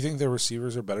ball. Do you think their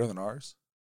receivers are better than ours?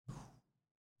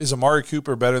 Is Amari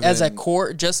Cooper better than... As a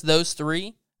core, just those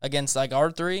three against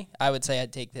our three, I would say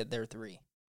I'd take their three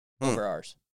over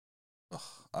ours. Ugh,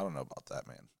 I don't know about that,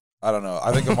 man. I don't know.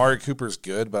 I think Amari Cooper's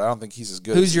good, but I don't think he's as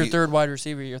good. Who's your third wide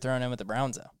receiver you're throwing in with the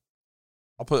Browns, though?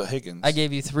 I'll put Higgins. I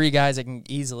gave you three guys that can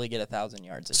easily get 1,000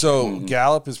 yards. So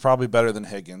Gallup is probably better than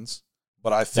Higgins,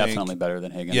 but I think Definitely better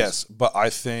than Higgins. Yes, but I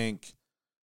think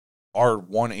our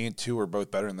 1 and 2 are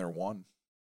both better than their 1.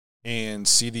 And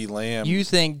CeeDee Lamb. You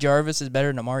think Jarvis is better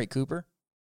than Amari Cooper?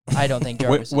 I don't think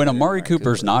Jarvis. When is better Amari than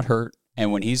Cooper's not hurt,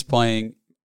 and when he's playing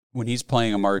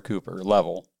Amari Cooper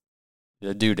level,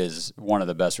 the dude is one of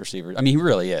the best receivers. I mean, he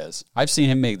really is. I've seen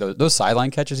him make those sideline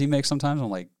catches he makes sometimes.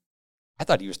 I'm like, I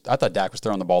thought Dak was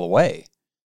throwing the ball away.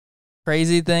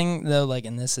 Crazy thing though, like,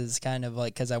 and this is kind of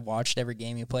like because I watched every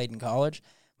game he played in college,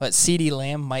 but CeeDee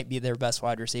Lamb might be their best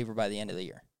wide receiver by the end of the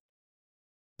year.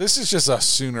 This is just a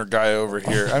Sooner guy over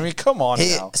here. I mean, come on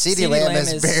now. CeeDee Lamb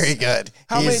is very good.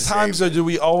 How many times do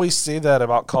we always say that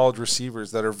about college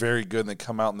receivers that are very good and they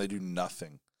come out and they do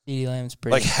nothing? CeeDee Lamb's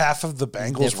pretty. Like half of the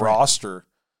Bengals roster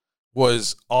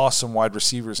was awesome wide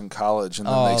receivers in college, and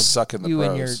then they suck in the pros.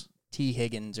 And your T.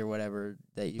 Higgins or whatever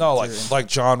that you. No, like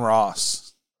John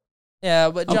Ross. Yeah,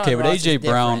 but John okay, but Ross AJ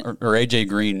Brown or AJ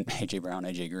Green, AJ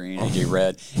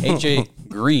Red, AJ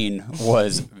Green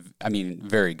was, I mean,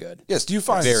 very good. Yes, you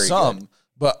find some, good.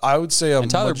 But I would say and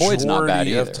Tyler Boyd's not bad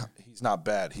either. He's not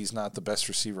bad. He's not the best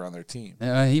receiver on their team.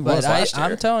 He was last year.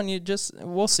 I'm telling you,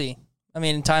 we'll see. I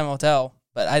mean, time will tell.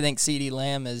 But I think CeeDee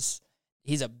Lamb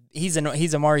he's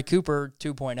Amari Cooper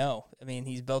 2.0. I mean,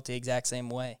 he's built the exact same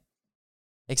way,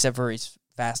 except for he's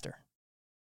faster.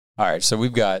 All right, so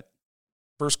we've got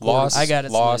first quarter. I got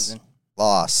it. Loss.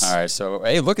 All right, so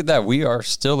hey, look at that. We are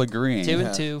still agreeing.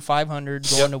 2-2, 500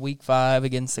 going to week 5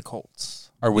 against the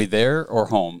Colts. Are we there or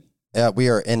home? Yeah, we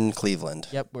are in Cleveland.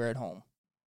 Yep, we're at home.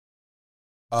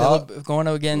 Phillip going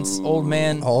against Old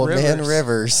Man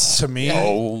Rivers. To me,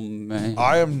 Old Man.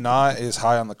 I am not as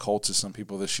high on the Colts as some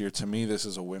people this year. To me, this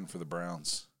is a win for the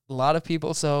Browns. A lot of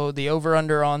people. So the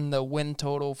over-under on the win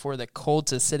total for the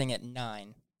Colts is sitting at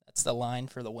 9. That's the line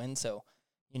for the win. So,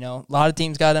 a lot of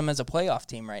teams got them as a playoff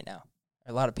team right now.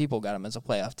 A lot of people got them as a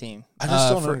playoff team. I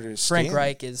just don't understand. Frank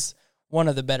Reich is one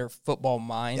of the better football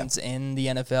minds in the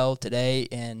NFL today,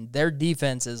 and their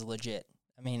defense is legit.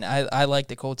 I mean, I like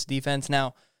the Colts defense.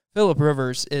 Now, Phillip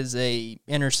Rivers is a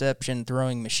interception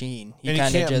throwing machine. He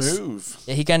can't move.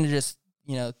 Yeah, he kind of just,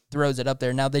 throws it up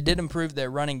there. Now, they did improve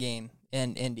their running game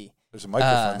in Indy. There's a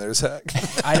microphone there, Zach.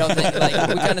 I don't think,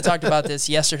 we kind of talked about this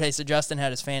yesterday. So Justin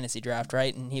had his fantasy draft,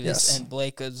 right? And and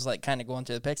Blake was kind of going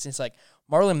through the picks. And it's like,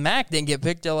 Marlon Mack didn't get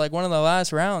picked till one of the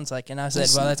last rounds. And I said,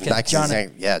 well, that's because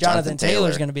Jonathan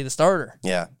Taylor's going to be the starter.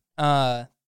 Yeah.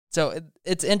 So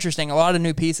it's interesting. A lot of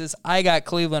new pieces. I got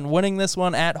Cleveland winning this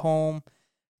one at home.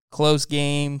 Close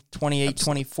game,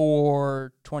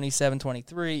 28-24,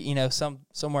 27-23,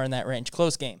 somewhere in that range.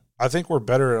 Close game. I think we're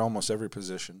better at almost every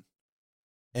position.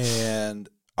 And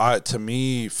to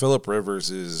me, Phillip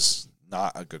Rivers is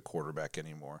not a good quarterback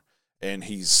anymore. And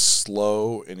he's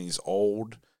slow and he's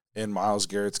old. And Myles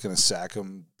Garrett's going to sack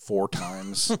him 4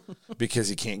 times because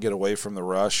he can't get away from the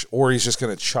rush. Or he's just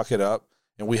going to chuck it up.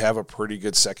 And we have a pretty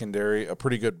good secondary, a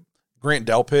pretty good Grant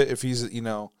Delpit if he's,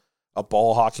 a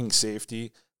ball-hawking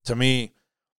safety. To me,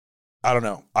 I don't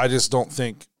know. I just don't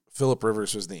think Phillip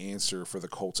Rivers was the answer for the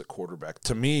Colts at quarterback.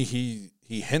 To me, he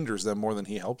hinders them more than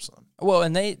he helps them. Well,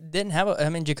 and they didn't have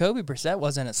Jacoby Brissett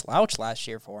wasn't a slouch last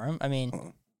year for him. I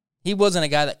mean, he wasn't a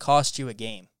guy that cost you a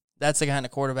game. That's the kind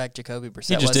of quarterback Jacoby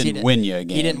Brissett was. He didn't win you a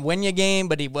game. He didn't win you a game,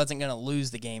 but he wasn't going to lose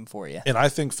the game for you. And I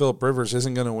think Phillip Rivers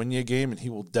isn't going to win you a game, and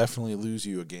he will definitely lose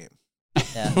you a game.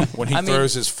 Yeah. When he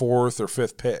throws his 4th or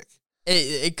 5th pick.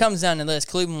 It comes down to this.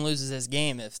 Cleveland loses this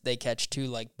game if they catch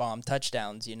 2 bomb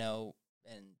touchdowns, and all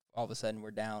of a sudden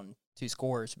we're down 2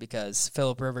 scores because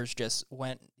Phillip Rivers just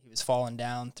he was falling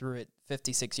down, threw it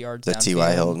 56 yards down.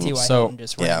 T.Y. Hilton. Hilton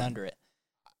just ran under it.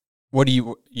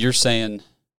 You're saying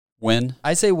win?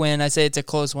 I say win. I say it's a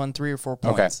close one, 3 or 4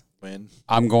 points. Okay. Win.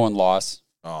 I'm going loss.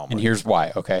 And here's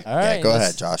why, okay? All right. Yeah, go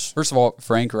ahead, Josh. First of all,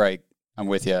 Frank Reich, I'm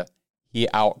with you. He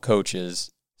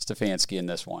out-coaches Stefanski in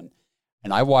this one.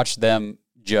 And I watched them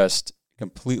just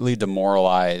completely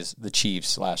demoralize the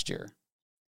Chiefs last year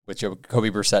with Jacoby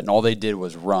Brissett, and all they did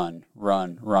was run,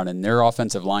 and their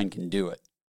offensive line can do it.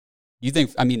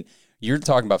 You're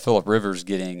talking about Phillip Rivers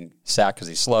getting sacked because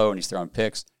he's slow and he's throwing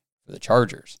picks for the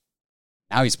Chargers.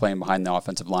 Now he's playing behind the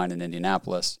offensive line in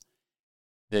Indianapolis.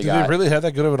 Did they really have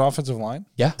that good of an offensive line?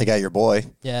 Yeah. They got your boy.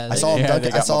 Yeah. I saw him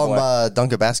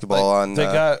dunk a basketball on. They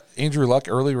got Andrew Luck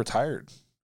early retired.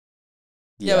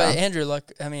 Yeah, but Andrew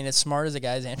Luck, as smart as a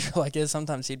guy as Andrew Luck is,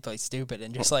 sometimes he'd play stupid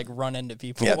and just run into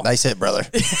people. Yeah, nice hit, brother.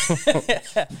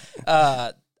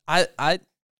 I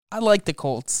like the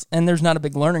Colts, and there's not a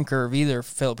big learning curve either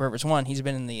for Phillip Rivers. One, he's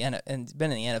been in the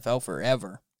NFL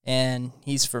forever, and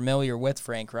he's familiar with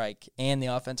Frank Reich and the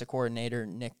offensive coordinator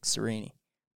Nick Sirianni.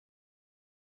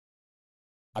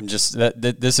 I'm just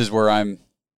this is where I'm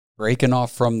breaking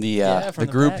off from the from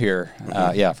the group pack. here.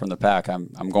 From the pack.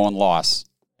 I'm going loss.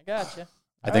 I gotcha.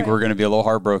 I think we're going to be a little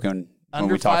heartbroken when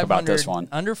we talk about this one.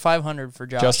 Under 500 for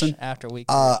Josh Justin? after week.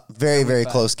 Very, very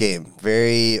close game.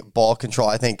 Very ball control.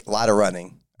 I think a lot of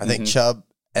running. I think Chubb,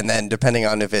 and then depending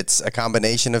on if it's a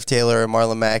combination of Taylor and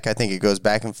Marlon Mack, I think it goes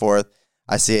back and forth.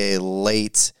 I see a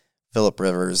late Phillip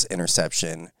Rivers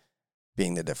interception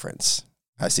being the difference.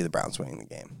 I see the Browns winning the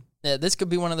game. Yeah, this could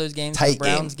be one of those games Tight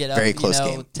where Browns game. get up, Very close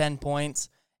game. 10 points,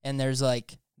 and there's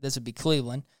like, this would be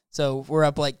Cleveland. So we're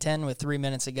up like 10 with 3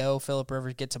 minutes to go. Phillip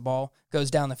Rivers gets a ball,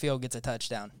 goes down the field, gets a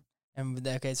touchdown. And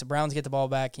okay, so Browns get the ball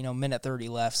back, minute 30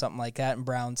 left, something like that. And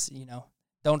Browns,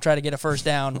 don't try to get a first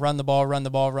down, run the ball,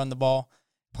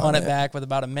 punt it back with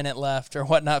about a minute left or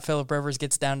whatnot. Phillip Rivers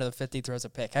gets down to the 50, throws a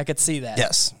pick. I could see that.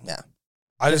 Yes, yeah.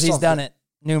 Because he's done it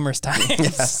numerous times.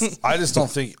 Yes. I just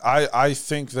don't think I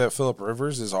think that Phillip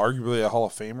Rivers is arguably a Hall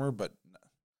of Famer, but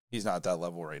he's not at that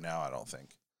level right now, I don't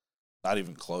think. Not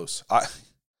even close.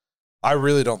 I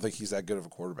really don't think he's that good of a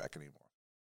quarterback anymore.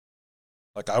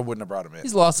 Like, I wouldn't have brought him in.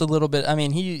 He's lost a little bit. I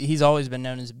mean, he's always been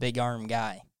known as a big arm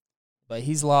guy, but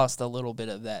he's lost a little bit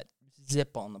of that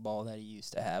zip on the ball that he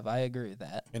used to have. I agree with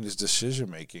that. And his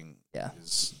decision-making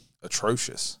is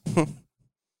atrocious.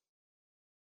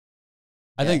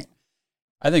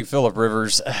 I think Phillip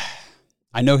Rivers,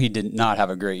 I know he did not have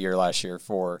a great year last year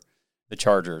for the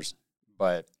Chargers,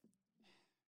 but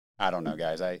I don't know,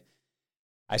 guys. I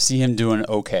see him doing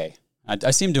okay.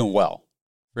 I see him doing well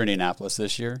for Indianapolis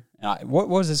this year. And what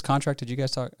was his contract? Did you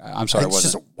guys talk? I'm sorry, It's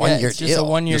just a wasn't. one-year it's deal. just a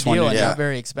one-year Just 1 deal year, and yeah. not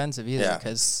very expensive either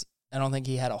because I don't think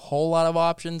he had a whole lot of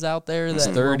options out there He's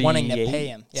that were wanting to 38. pay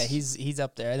him. Yeah, he's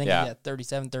up there. I think Yeah. he's at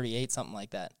 37, 38, something like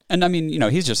that. And I mean,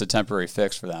 he's just a temporary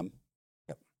fix for them.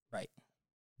 Yep. Right.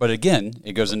 But again,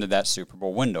 it goes into that Super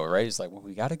Bowl window, right? It's like, well,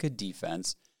 we got a good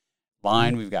defense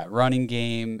line, we've got running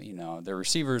game. Their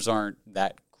receivers aren't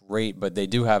that great, but they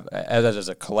do have as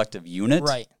a collective unit,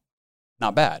 Right.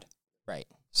 not bad. Right.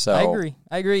 So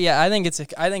I agree. Yeah, I think it's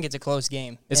a close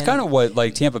game. It's And- kind of what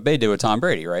like Tampa Bay did with Tom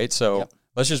Brady, right? So Yep.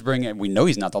 let's just bring it. We know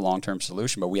he's not the long-term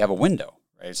solution, but we have a window,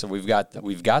 right? So we've got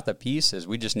the pieces.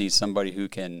 We just need somebody who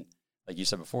can, like you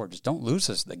said before, just don't lose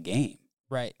us the game.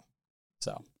 right.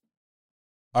 So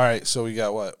All right, so we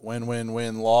got what? Win,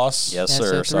 loss? yes, Yeah, sir.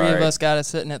 so three Sorry. of us got us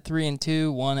sitting at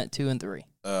 3-2, one at 2-3.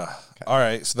 All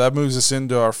right, so that moves us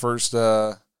into our first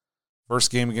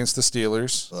game against the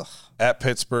Steelers Ugh. at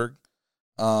Pittsburgh.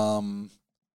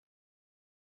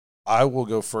 I will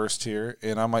go first here,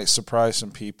 and I might surprise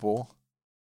some people.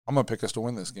 I'm going to pick us to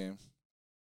win this game.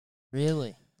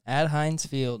 Really? At Heinz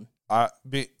Field. I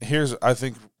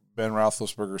think Ben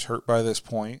Roethlisberger's hurt by this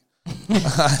point.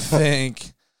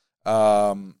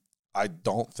 I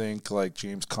don't think like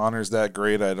James Conner's that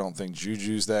great. I don't think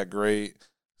Juju's that great.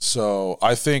 So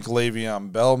I think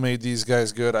Le'Veon Bell made these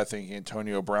guys good. I think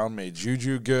Antonio Brown made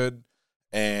Juju good.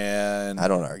 And I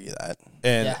don't argue that.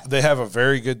 And Yeah. they have a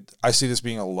very good – I see this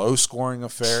being a low-scoring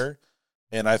affair.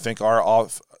 And I think our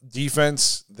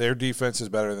defense, their defense is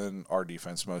better than our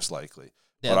defense most likely.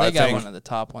 Yeah, But they I got think- one of the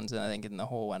top ones, I think, in the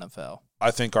whole NFL.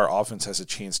 I think our offense has a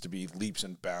chance to be leaps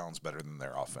and bounds better than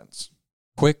their offense.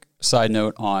 Quick side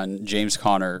note on James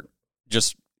Conner.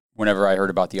 Just whenever I heard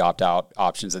about the opt-out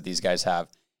options that these guys have,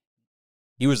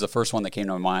 he was the first one that came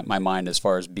to my mind as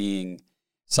far as being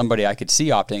somebody I could see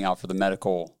opting out for the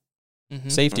medical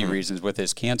safety reasons with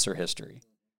his cancer history.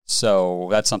 So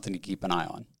that's something to keep an eye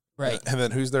on. Right. And then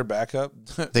who's their backup?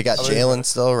 They got Jalen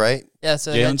still, right? Yeah,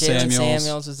 so Jalen Jalen Samuels.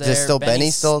 Samuels was Is there. it still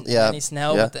Benny still? Yeah. Benny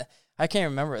Snell. Yeah. With I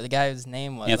can't remember the guy whose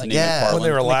name was. Anthony Yeah. McFarland. When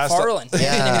they were last McFarland.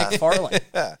 Yeah. Anthony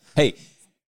McFarland. Hey,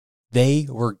 they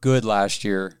were good last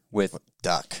year with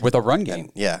Duck. a run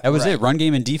game. Yeah. That was Right. it. Run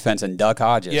game and defense and Duck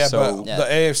Hodges. Yeah, so but the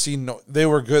AFC, they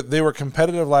were good. They were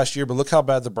competitive last year, but look how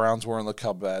bad the Browns were and look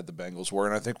how bad the Bengals were.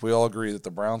 And I think we all agree that the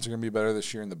Browns are going to be better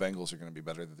this year and the Bengals are going to be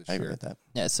better this I agree year. with that.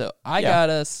 Yeah, so I got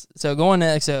us. So going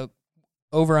next, so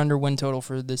over under win total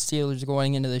for the Steelers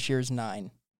going into this year is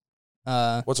 9.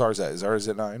 What's ours at? Is ours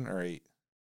at 9 or 8?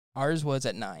 Ours was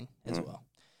at 9 as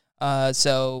well.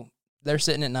 So they're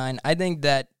sitting at 9. I think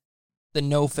that the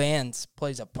no fans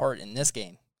plays a part in this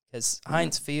game because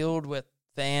Heinz Field with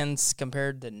fans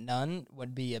compared to none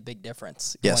would be a big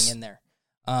difference Yes. going in there.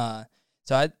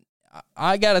 So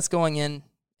I got us going in,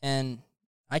 and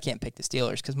I can't pick the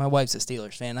Steelers because my wife's a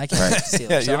Steelers fan. I can't pick the Steelers.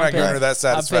 Yeah, So you're I'm not giving her that I'm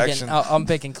satisfaction. I'm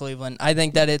picking Cleveland. I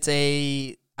think that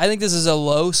I think this is a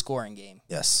low scoring game.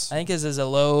 Yes. I think this is a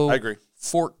low I agree.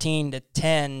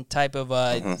 14-10 type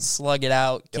of slug it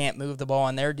out, can't move the ball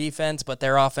on their defense, but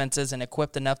their offense isn't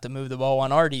equipped enough to move the ball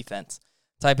on our defense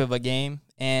type of a game.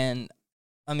 And,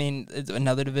 I mean, it's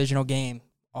another divisional game,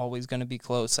 always going to be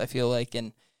close, I feel like.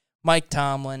 And Mike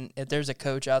Tomlin, if there's a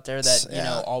coach out there that,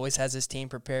 Yeah. always has his team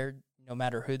prepared, no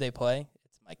matter who they play,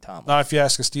 it's Mike Tomlin. Not if you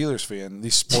ask a Steelers fan.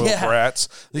 These spoiled Yeah. brats.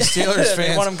 These Steelers They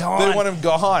fans. want him gone. They want him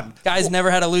gone. Guy's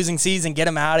never had a losing season. Get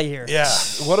him out of here. Yeah.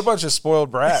 What a bunch of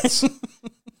spoiled brats.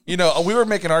 We were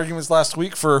making arguments last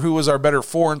week for who was our better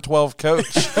 4-12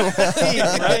 coach.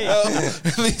 Right.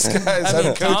 These guys I have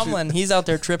mean, coaches. Tomlin, he's out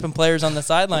there tripping players on the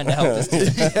sideline to help this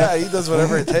team. Yeah, he does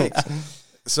whatever it takes.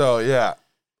 So yeah,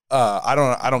 I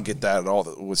don't get that at all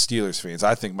with Steelers fans.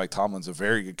 I think Mike Tomlin's a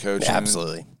very good coach. Yeah, and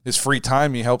absolutely. His free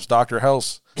time, he helps Dr.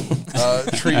 House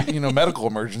treat medical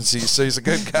emergencies. So he's a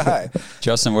good guy.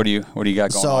 Justin, what do you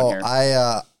got going on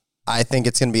here? I think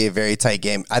it's going to be a very tight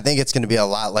game. I think it's going to be a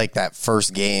lot like that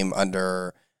first game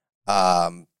under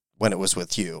when it was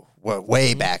with you,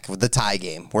 way back with the tie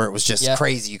game, where it was just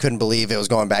crazy. You couldn't believe it was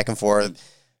going back and forth.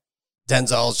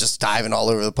 Denzel's just diving all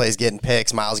over the place, getting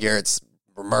picks. Myles Garrett's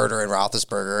murdering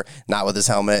Roethlisberger, not with his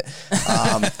helmet.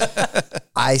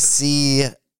 I see.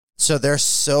 So they're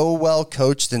so well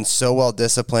coached and so well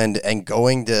disciplined, and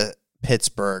going to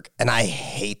Pittsburgh, and I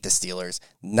hate the Steelers.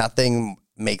 Nothing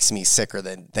makes me sicker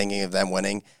than thinking of them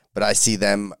winning, but I see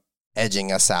them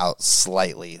edging us out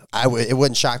slightly. It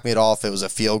wouldn't shock me at all if it was a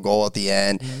field goal at the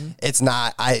end. Mm-hmm. It's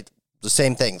not. The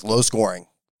same thing, low scoring.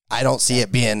 I don't see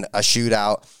it being a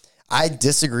shootout. I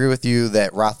disagree with you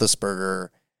that Roethlisberger,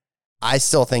 I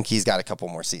still think he's got a couple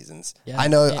more seasons. Yeah, I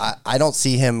know I don't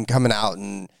see him coming out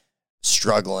and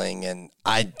struggling, and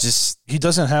he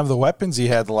doesn't have the weapons he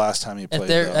had the last time he played.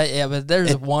 But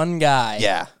there's one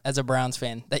guy as a Browns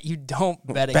fan that you don't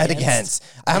bet against.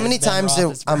 How many times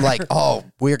I'm like, oh,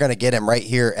 we're going to get him right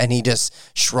here, and he just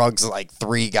shrugs like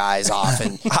three guys off.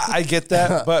 And I get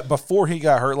that, but before he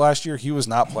got hurt last year, he was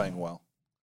not playing well.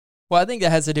 Well, I think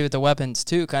that has to do with the weapons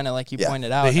too, kind of like you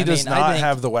pointed out. But he does not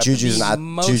have the weapons. Juju's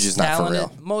not for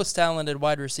real. Most talented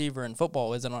wide receiver in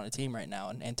football isn't on a team right now,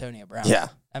 and Antonio Brown. Yeah.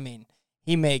 I mean,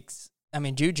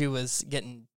 Juju was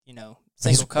getting,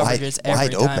 single coverages every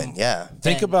wide time. Open, yeah.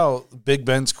 Think about Big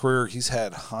Ben's career. He's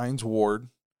had Hines Ward.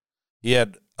 He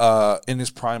had, in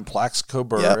his prime, Plaxico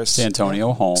Burress.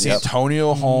 Santonio Holmes.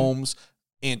 Antonio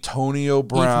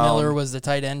Brown. Heath Miller was the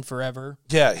tight end forever.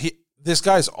 Yeah, this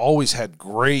guy's always had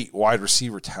great wide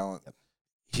receiver talent.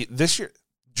 This year,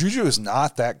 Juju is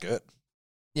not that good.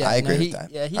 Yeah, I agree with that.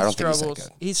 Yeah, he I don't struggles. think he's that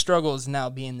good. He struggles now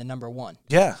being the number one.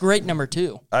 Yeah. Great number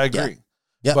two. I agree.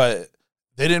 Yeah. But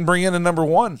they didn't bring in a number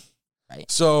one. Right.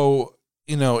 So,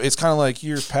 it's kind of like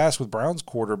years past with Browns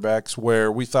quarterbacks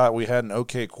where we thought we had an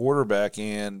okay quarterback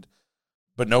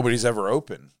but nobody's ever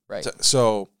open. Right.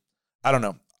 So, I don't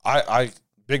know.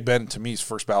 Big Ben to me is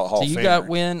first ballot Hall of Famer. So you got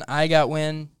win, I got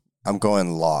win. I'm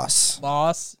going loss.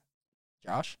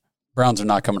 Josh? Browns are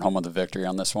not coming home with a victory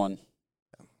on this one.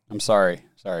 I'm sorry.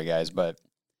 Sorry, guys, but...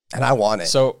 And I want it.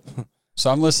 So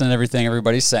I'm listening to everything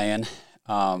everybody's saying.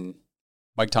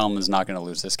 Mike Tomlin's not going to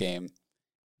lose this game.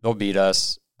 They'll beat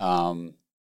us.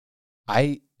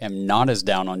 I am not as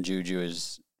down on Juju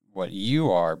as what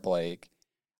you are, Blake.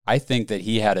 I think that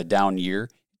he had a down year.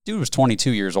 Dude was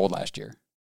 22 years old last year.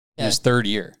 In his third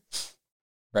year.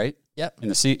 Right? Yep. In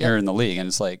the league. And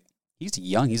it's like, he's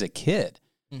young. He's a kid.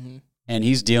 Mm-hmm. And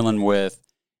he's dealing with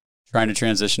trying to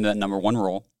transition to that number one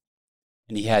role.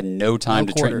 And he had no time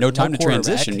to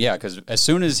transition. Yeah, because as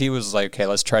soon as he was like, okay,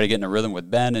 let's try to get in a rhythm with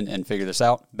Ben and figure this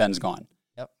out, Ben's gone.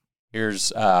 Yep.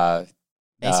 Here's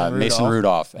Mason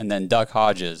Rudolph and then Duck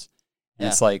Hodges. And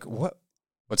it's like,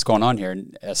 what's going on here?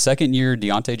 A second year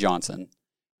Deontay Johnson,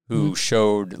 who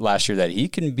showed last year that he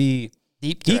can be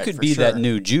that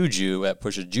new Juju that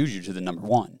pushes Juju to the number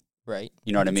one. Right.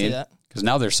 You know what I mean? Because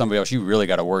now there's somebody else you really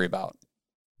got to worry about.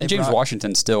 And James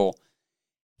Washington's still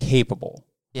capable.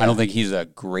 Yeah. I don't think he's a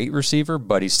great receiver,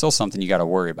 but he's still something you got to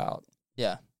worry about.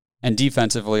 Yeah. And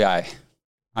defensively, I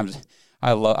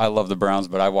love the Browns,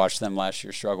 but I watched them last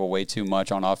year struggle way too much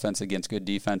on offense against good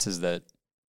defenses that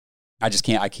I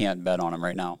can't bet on them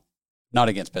right now. Not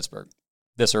against Pittsburgh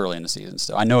this early in the season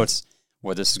still. I know this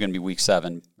is going to be week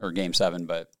 7 or game 7,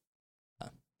 but.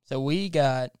 So we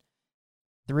got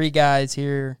 3 guys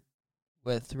here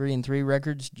with 3-3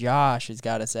 records. Josh has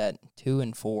got us at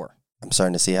 2-4. I'm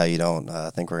starting to see how you don't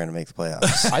think we're going to make the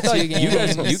playoffs. I thought you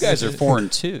guys are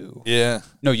 4-2. Yeah.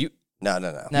 No, you. No.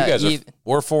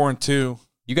 We're 4-2.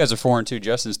 You guys are 4-2.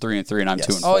 Justin's 3-3, and I'm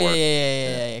 2-4. Oh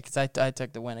yeah. Because I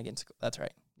took the win against. That's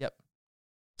right. Yep.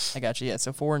 I got you. Yeah.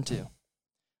 So 4-2.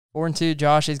 4-2.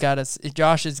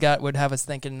 Josh would have us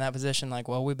thinking in that position like,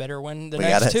 well, we better win the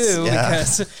next 2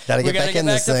 because we got to get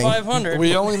back to 500.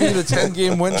 We only need a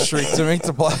 10-game win streak to make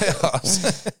the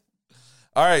playoffs.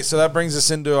 All right, so that brings us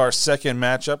into our second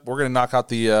matchup. We're going to knock out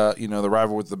the the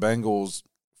rival with the Bengals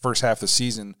first half of the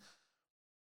season.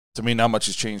 to me, not much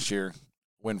has changed here.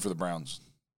 Win for the Browns.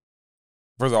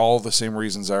 For all the same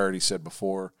reasons I already said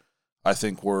before. I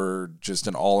think we're just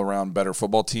an all-around better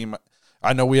football team.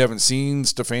 I know we haven't seen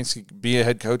Stefanski be a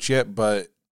head coach yet, but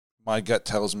my gut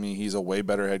tells me he's a way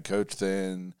better head coach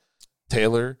than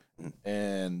Taylor,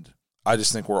 and I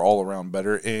just think we're all around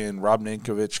better. And Rob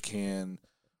Ninkovich can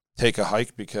take a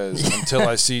hike because until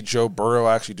I see Joe Burrow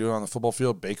actually do it on the football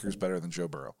field, Baker's better than Joe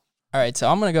Burrow. All right, so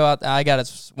I'm going to go out. I got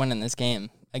us winning this game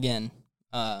again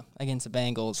against the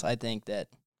Bengals. I think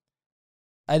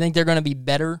they're going to be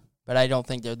better, but I don't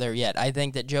think they're there yet. I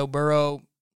think that Joe Burrow,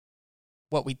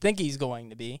 what we think he's going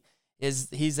to be, is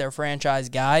he's their franchise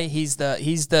guy. He's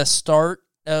the start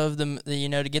of the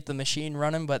to get the machine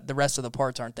running, but the rest of the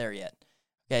parts aren't there yet.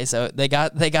 Okay, so they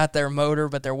got their motor,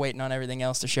 but they're waiting on everything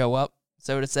else to show up.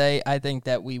 So to say, I think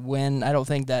that we win. I don't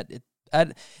think that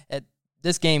at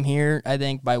this game here, I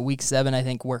think by week 7, I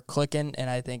think we're clicking, and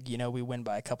I think we win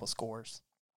by a couple scores.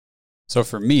 So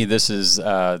for me, this is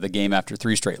the game after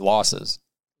 3 straight losses,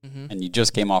 and you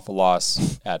just came off a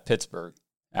loss at Pittsburgh.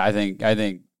 I think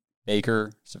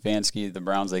Baker, Stefanski, the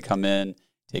Browns, they come in,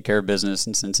 take care of business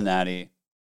in Cincinnati,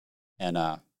 and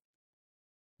I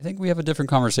think we have a different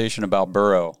conversation about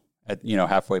Burrow at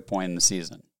halfway point in the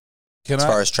season. As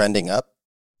far as trending up?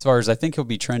 As far as I think he'll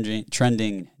be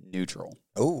trending neutral.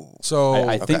 Oh. So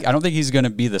I don't think he's going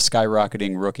to be the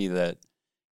skyrocketing rookie that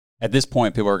at this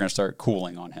point people are going to start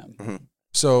cooling on him. Mm-hmm.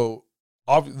 So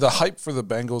the hype for the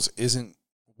Bengals isn't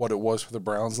what it was for the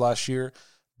Browns last year,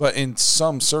 but in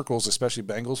some circles, especially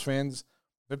Bengals fans,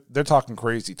 they're talking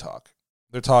crazy talk.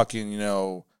 They're talking,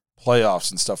 playoffs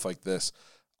and stuff like this.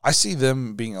 I see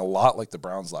them being a lot like the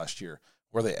Browns last year,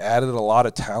 where they added a lot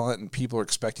of talent and people are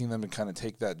expecting them to kind of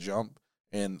take that jump,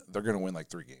 and they're going to win like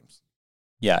 3 games.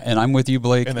 Yeah, and I'm with you,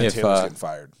 Blake. And then Taylor's getting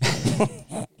fired.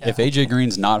 If A.J.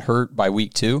 Green's not hurt by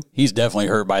week 2, he's definitely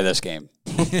hurt by this game.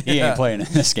 He ain't playing in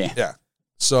this game. Yeah.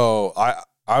 So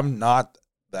I'm not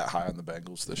that high on the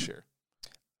Bengals this year.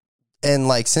 And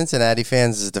like Cincinnati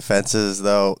fans' defenses,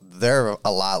 though, they're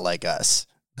a lot like us.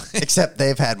 Except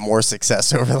they've had more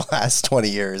success over the last 20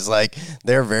 years. Like,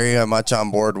 they're very much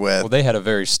on board with. Well, they had a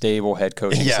very stable head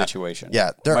coaching situation.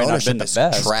 Yeah, their ownership is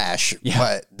trash,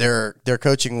 but their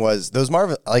coaching was those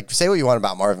Marvin. Like, say what you want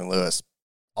about Marvin Lewis,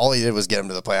 all he did was get him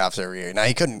to the playoffs every year. Now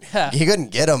he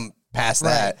couldn't get him past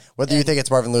that. Whether you think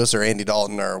it's Marvin Lewis or Andy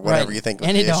Dalton or whatever you think the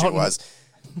issue was,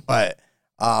 but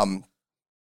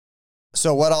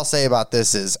so what I'll say about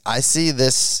this is I see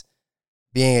this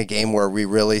being a game where we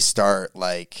really start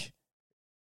like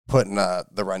putting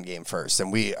the run game first,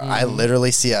 and I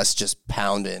literally see us just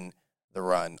pounding the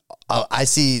run. I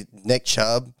see Nick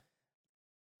Chubb.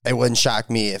 It wouldn't shock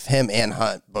me if him and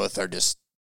Hunt both are just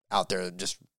out there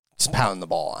just pounding the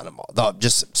ball on them,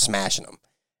 just smashing them.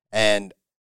 And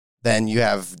then you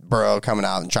have Burrow coming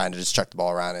out and trying to just chuck the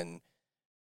ball around, and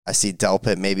I see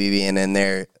Delpit maybe being in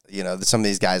there. Some of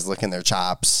these guys licking their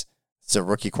chops. It's a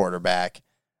rookie quarterback.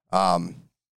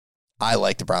 I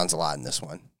like the Browns a lot in this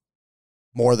one.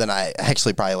 More than I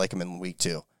actually probably like them in week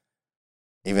 2,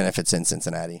 even if it's in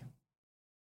Cincinnati.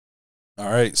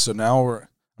 All right, so now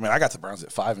I got the Browns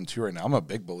at 5-2 right now. I'm a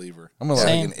big believer. I'm like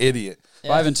an idiot.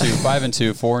 5-2,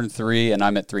 5-2, 4-3, and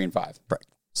I'm at 3-5. Right.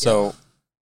 So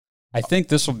I think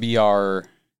this will be our. Are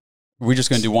we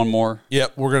just going to do one more?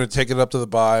 Yep, we're going to take it up to the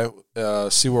bye,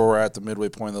 see where we're at the midway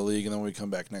point of the league, and then when we come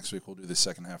back next week, we'll do the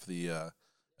second half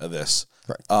of this.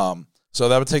 Correct. So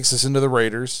that takes us into the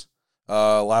Raiders,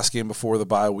 last game before the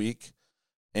bye week.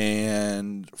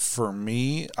 And for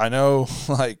me, I know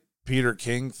like Peter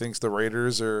King thinks the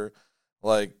Raiders are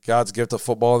like God's gift of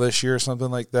football this year or something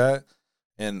like that.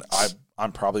 And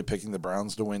I'm probably picking the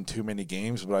Browns to win too many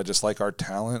games, but I just like our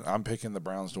talent. I'm picking the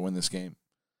Browns to win this game.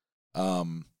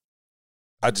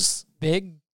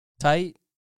 Big, tight,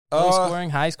 low scoring,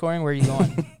 high scoring. Where are you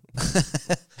going?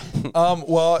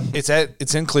 Well,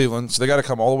 it's in Cleveland, so they got to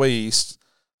come all the way east.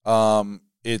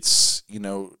 It's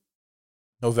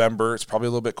November. It's probably a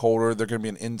little bit colder. They're going to be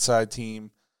an inside team.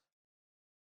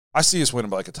 I see us winning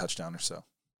by like a touchdown or so.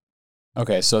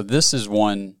 Okay, so this is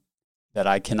one that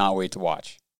I cannot wait to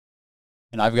watch,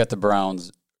 and I've got the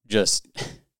Browns just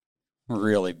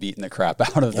really beating the crap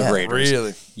out of the Raiders.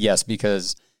 Really? Yes,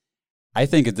 because I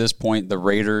think at this point the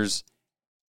Raiders.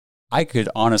 I could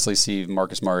honestly see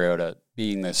Marcus Mariota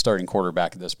being the starting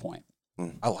quarterback at this point.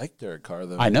 I like Derek Carr,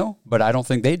 though. I know, but I don't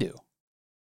think they do.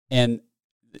 And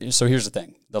so here's the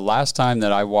thing. The last time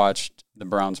that I watched the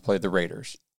Browns play the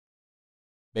Raiders,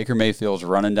 Baker Mayfield's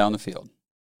running down the field.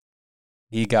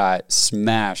 He got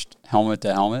smashed helmet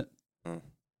to helmet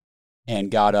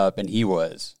and got up, and he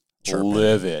was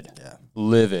livid. Yeah.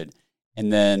 Livid.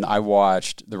 And then I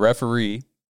watched the referee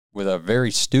with a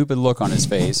very stupid look on his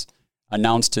face,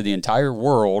 announced to the entire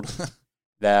world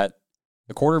that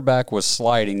the quarterback was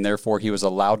sliding, therefore he was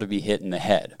allowed to be hit in the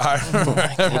head. I remember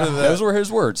that. Those were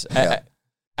his words. Yeah.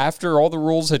 After all the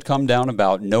rules had come down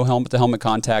about no helmet-to-helmet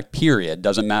contact, period,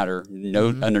 doesn't matter,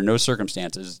 under no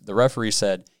circumstances, the referee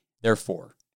said,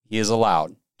 therefore, he is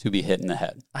allowed to be hit in the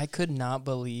head. I could not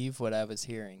believe what I was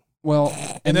hearing. Well,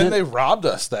 and then they robbed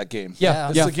us that game. Yeah.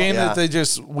 It's the game that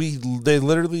they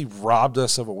literally robbed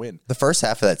us of a win. The first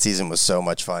half of that season was so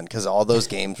much fun because all those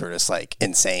games were just like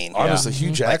insane. Honestly,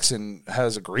 Hugh Jackson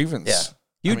has a grievance.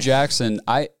 Yeah. Hugh Jackson,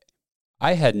 I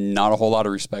had not a whole lot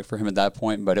of respect for him at that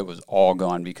point, but it was all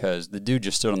gone because the dude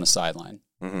just stood on the sideline.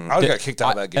 I would have got kicked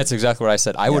out of that game. That's exactly what I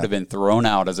said. I would have been thrown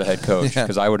out as a head coach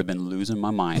because I would have been losing my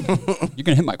mind. You're going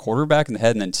to hit my quarterback in the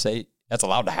head and then say that's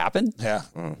allowed to happen? Yeah.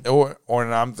 Or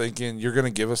I'm thinking you're going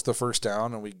to give us the first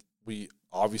down, and we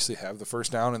obviously have the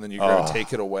first down, and then you're going to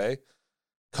take it away.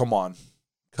 Come on.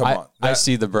 I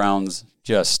see the Browns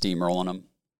just steamrolling them.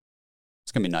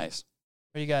 It's going to be nice.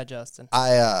 What do you got, Justin?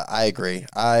 I agree.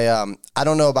 I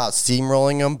don't know about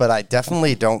steamrolling them, but I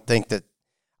definitely don't think that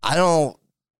I don't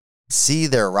see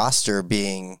their roster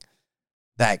being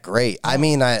that great. I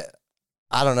mean, I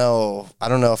don't know. I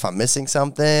don't know if I'm missing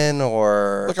something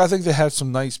or Look, I think they have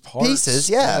some nice parts. pieces.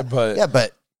 Yeah,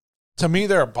 but to me,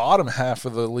 they're a bottom half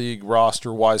of the league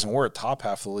roster wise, and we're a top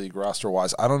half of the league roster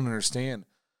wise. I don't understand.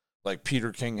 Like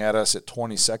Peter King had us at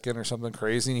 22nd or something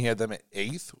crazy, and he had them at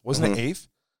 8th. Wasn't it 8th?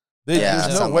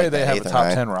 There's no way they have a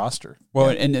top 10 roster. Well,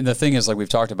 and the thing is, like we've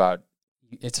talked about,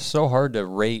 it's so hard to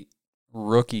rate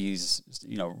rookies.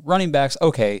 Running backs.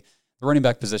 Okay, the running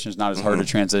back position is not as hard to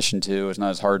transition to. It's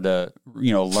not as hard to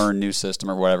learn new system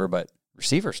or whatever. But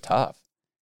receivers tough,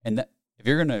 and if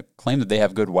you're going to claim that they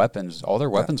have good weapons, all their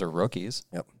weapons are rookies.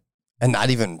 Yep, and not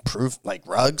even proof like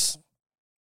Ruggs.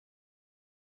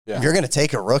 Yeah. If you're going to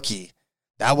take a rookie,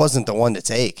 that wasn't the one to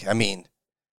take. I mean,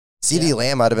 CeeDee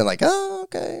Lamb might have been like, oh,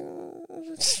 okay.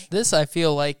 This I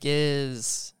feel like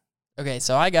is okay.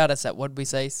 So I got us at what we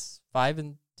say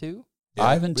 5-2. 5-2.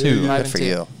 Good for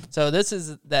you. So this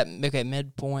is that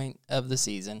midpoint of the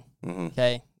season.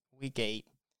 Okay, week 8,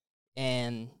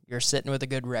 and you're sitting with a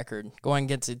good record, going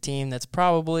against a team that's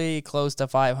probably close to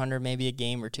 500, maybe a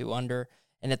game or two under,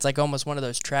 and it's like almost one of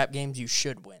those trap games you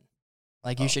should win.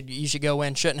 Like you should go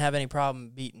in, shouldn't have any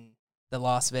problem beating the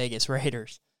Las Vegas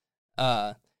Raiders.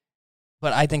 But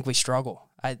I think we struggle.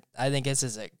 I think this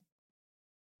is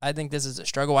a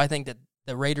struggle. I think that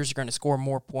the Raiders are going to score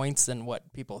more points than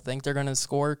what people think they're going to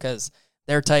score because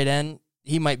their tight end,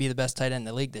 he might be the best tight end in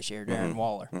the league this year, Darren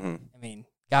Waller. I mean,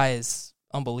 guy is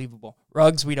unbelievable.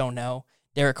 Ruggs, we don't know.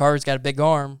 Derek Carr's got a big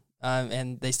arm,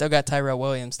 and they still got Tyrell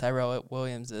Williams. Tyrell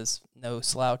Williams is no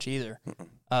slouch either.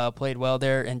 Played well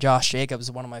there, and Josh Jacobs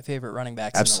is one of my favorite running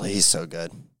backs. Absolutely, he's so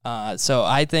good. So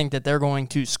I think that they're going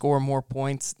to score more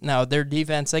points. Now, their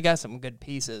defense, they got some good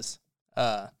pieces.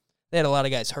 They had a lot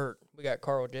of guys hurt. We got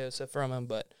Carl Joseph from him,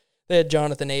 but they had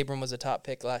Jonathan Abram was a top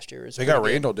pick last year. They got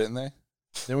Randall, didn't they?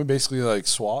 Didn't we basically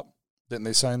swap? Didn't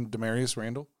they sign Demarius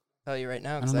Randall? I'll tell you right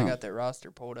now because I got their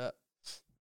roster pulled up.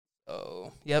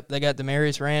 Oh, yep, they got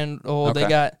Demarius Randall.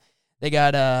 Okay. They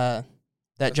got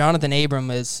that Jonathan Abram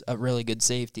is a really good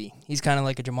safety. He's kind of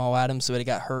like a Jamal Adams, so he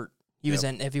got hurt. He was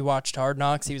in. If you watched Hard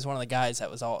Knocks, he was one of the guys that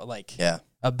was all a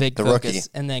big focus. Rookie.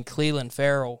 And then Cleveland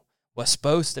Farrell was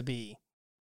supposed to be,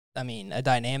 a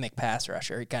dynamic pass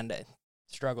rusher. He kind of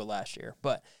struggled last year,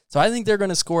 but so I think they're going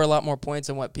to score a lot more points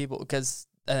than what people because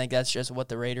I think that's just what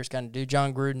the Raiders kind of do.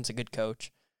 John Gruden's a good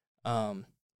coach,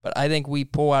 but I think we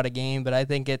pull out a game. But I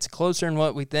think it's closer than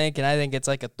what we think, and I think it's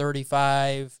like a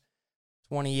 35-28,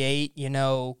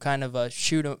 kind of a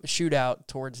shootout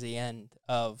towards the end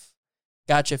of.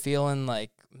 Got you feeling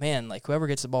like, man, like whoever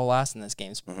gets the ball last in this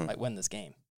game might win this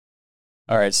game.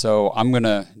 All right, so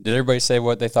did everybody say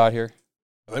what they thought here?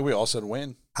 I think we all said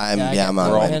win. I'm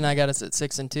on win. I got us at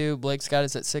 6-2. Blake's got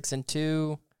us at 6-2.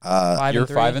 You're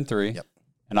 5-3. Yep.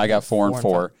 And I got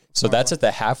 4-4. So that's at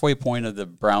the halfway point of the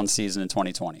Browns season in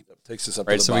 2020. Takes us up.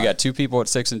 Right, so we got 2 people at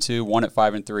 6-2, 1 at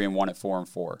 5-3, and 1 at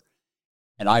 4-4.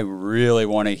 And I really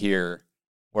want to hear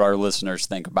what our listeners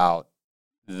think about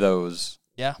those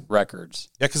records.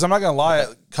 Yeah, because I'm not going to lie.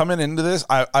 Coming into this,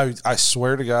 I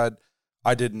swear to God,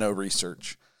 I did no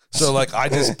research. So, I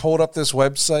just pulled up this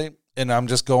website, and I'm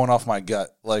just going off my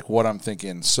gut, what I'm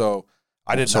thinking. So,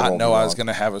 I did not know I was going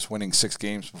to have us winning 6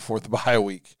 games before the bye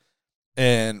week.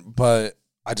 But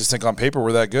I just think on paper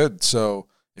we're that good. So,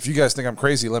 if you guys think I'm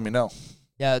crazy, let me know.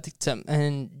 Yeah,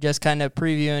 and just kind of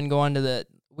previewing, going to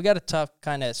we got a tough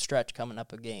kind of stretch coming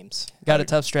up of games. Got a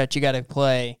tough stretch. You got to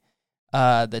play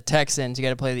the Texans. You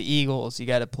got to play the Eagles. You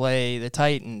got to play the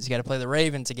Titans. You got to play the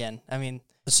Ravens again. I mean,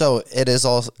 so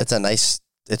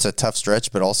it's a tough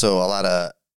stretch, but also a lot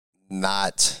of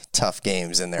not tough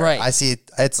games in there. Right. I see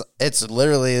it's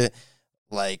literally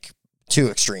like two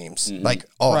extremes. Mm-hmm. Like,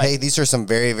 hey, these are some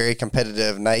very, very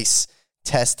competitive, nice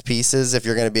test pieces if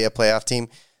you're going to be a playoff team.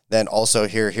 Then also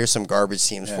here's some garbage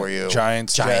teams for you.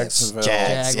 Giants, Jags,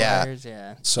 Jaguars,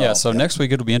 yeah. So next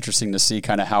week it'll be interesting to see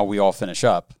kind of how we all finish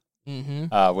up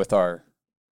with our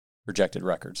projected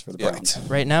records for the Browns.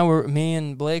 Right now, me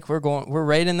and Blake, we're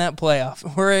right in that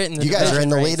playoff. We're in the. You guys are in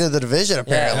the race. lead of the division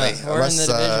apparently. Yeah, we're in the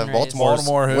division race.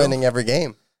 Baltimore's winning every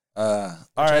game. All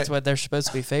right. That's what they're supposed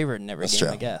to be favored in every game, true.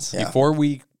 I guess. Yeah. Before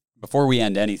we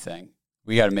end anything,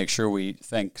 we got to make sure we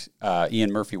thank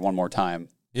Ian Murphy one more time.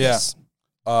 Yeah. Yes.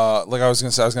 Like I was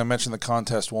going to mention the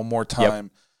contest one more time.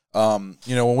 Yep.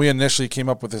 When we initially came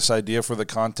up with this idea for the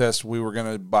contest, we were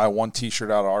going to buy one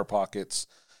T-shirt out of our pockets,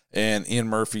 and Ian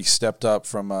Murphy stepped up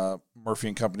from Murphy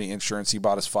and Company Insurance. He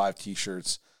bought us 5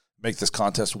 T-shirts, make this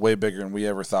contest way bigger than we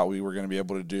ever thought we were going to be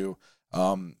able to do.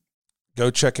 Go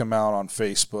check him out on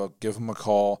Facebook. Give him a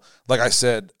call. Like I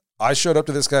said, I showed up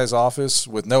to this guy's office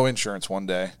with no insurance one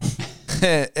day,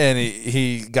 and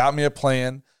he got me a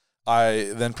plan.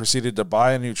 I then proceeded to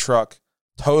buy a new truck,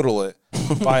 total it,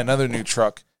 buy another new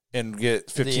truck, and get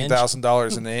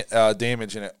 $15,000 in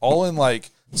damage in it, all in like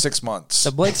 6 months.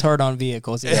 So Blake's hard on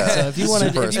vehicles. Yeah. So if you want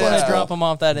to drop him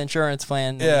off that insurance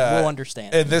plan, we'll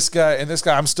understand. And this guy,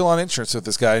 I'm still on insurance with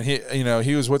this guy, and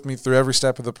he was with me through every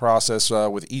step of the process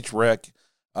with each wreck.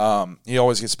 He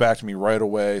always gets back to me right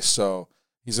away. So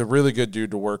he's a really good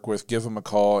dude to work with. Give him a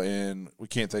call, and we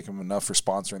can't thank him enough for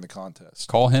sponsoring the contest.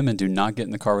 Call him and do not get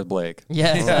in the car with Blake.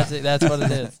 Yeah, that's what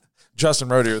it is. Justin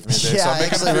rode here with me today, so I'm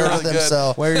making him really good.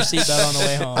 So. Wear your seatbelt on the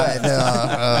way home. I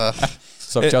know.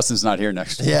 So if Justin's not here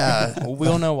next week. Yeah.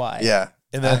 We'll know why. Yeah.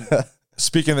 And then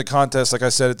speaking of the contest, like I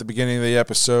said at the beginning of the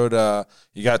episode,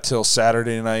 you got till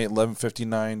Saturday night,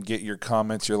 11:59. Get your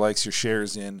comments, your likes, your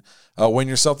shares in. Win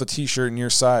yourself the T-shirt in your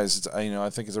size. I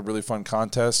think it's a really fun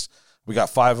contest. We got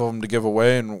 5 of them to give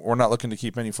away, and we're not looking to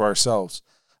keep any for ourselves.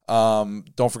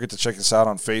 Don't forget to check us out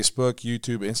on Facebook,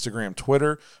 YouTube, Instagram,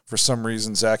 Twitter. For some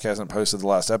reason, Zach hasn't posted the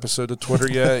last episode to Twitter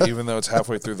yet, even though it's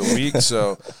halfway through the week.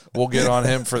 So we'll get on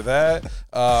him for that.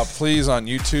 Please, on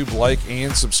YouTube, like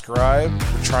and subscribe.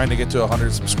 We're trying to get to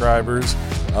 100 subscribers.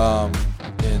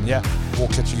 And yeah, we'll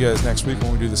catch you guys next week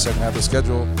when we do the second half of the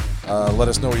schedule. Let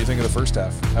us know what you think of the first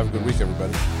half. Have a good week,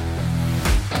 everybody.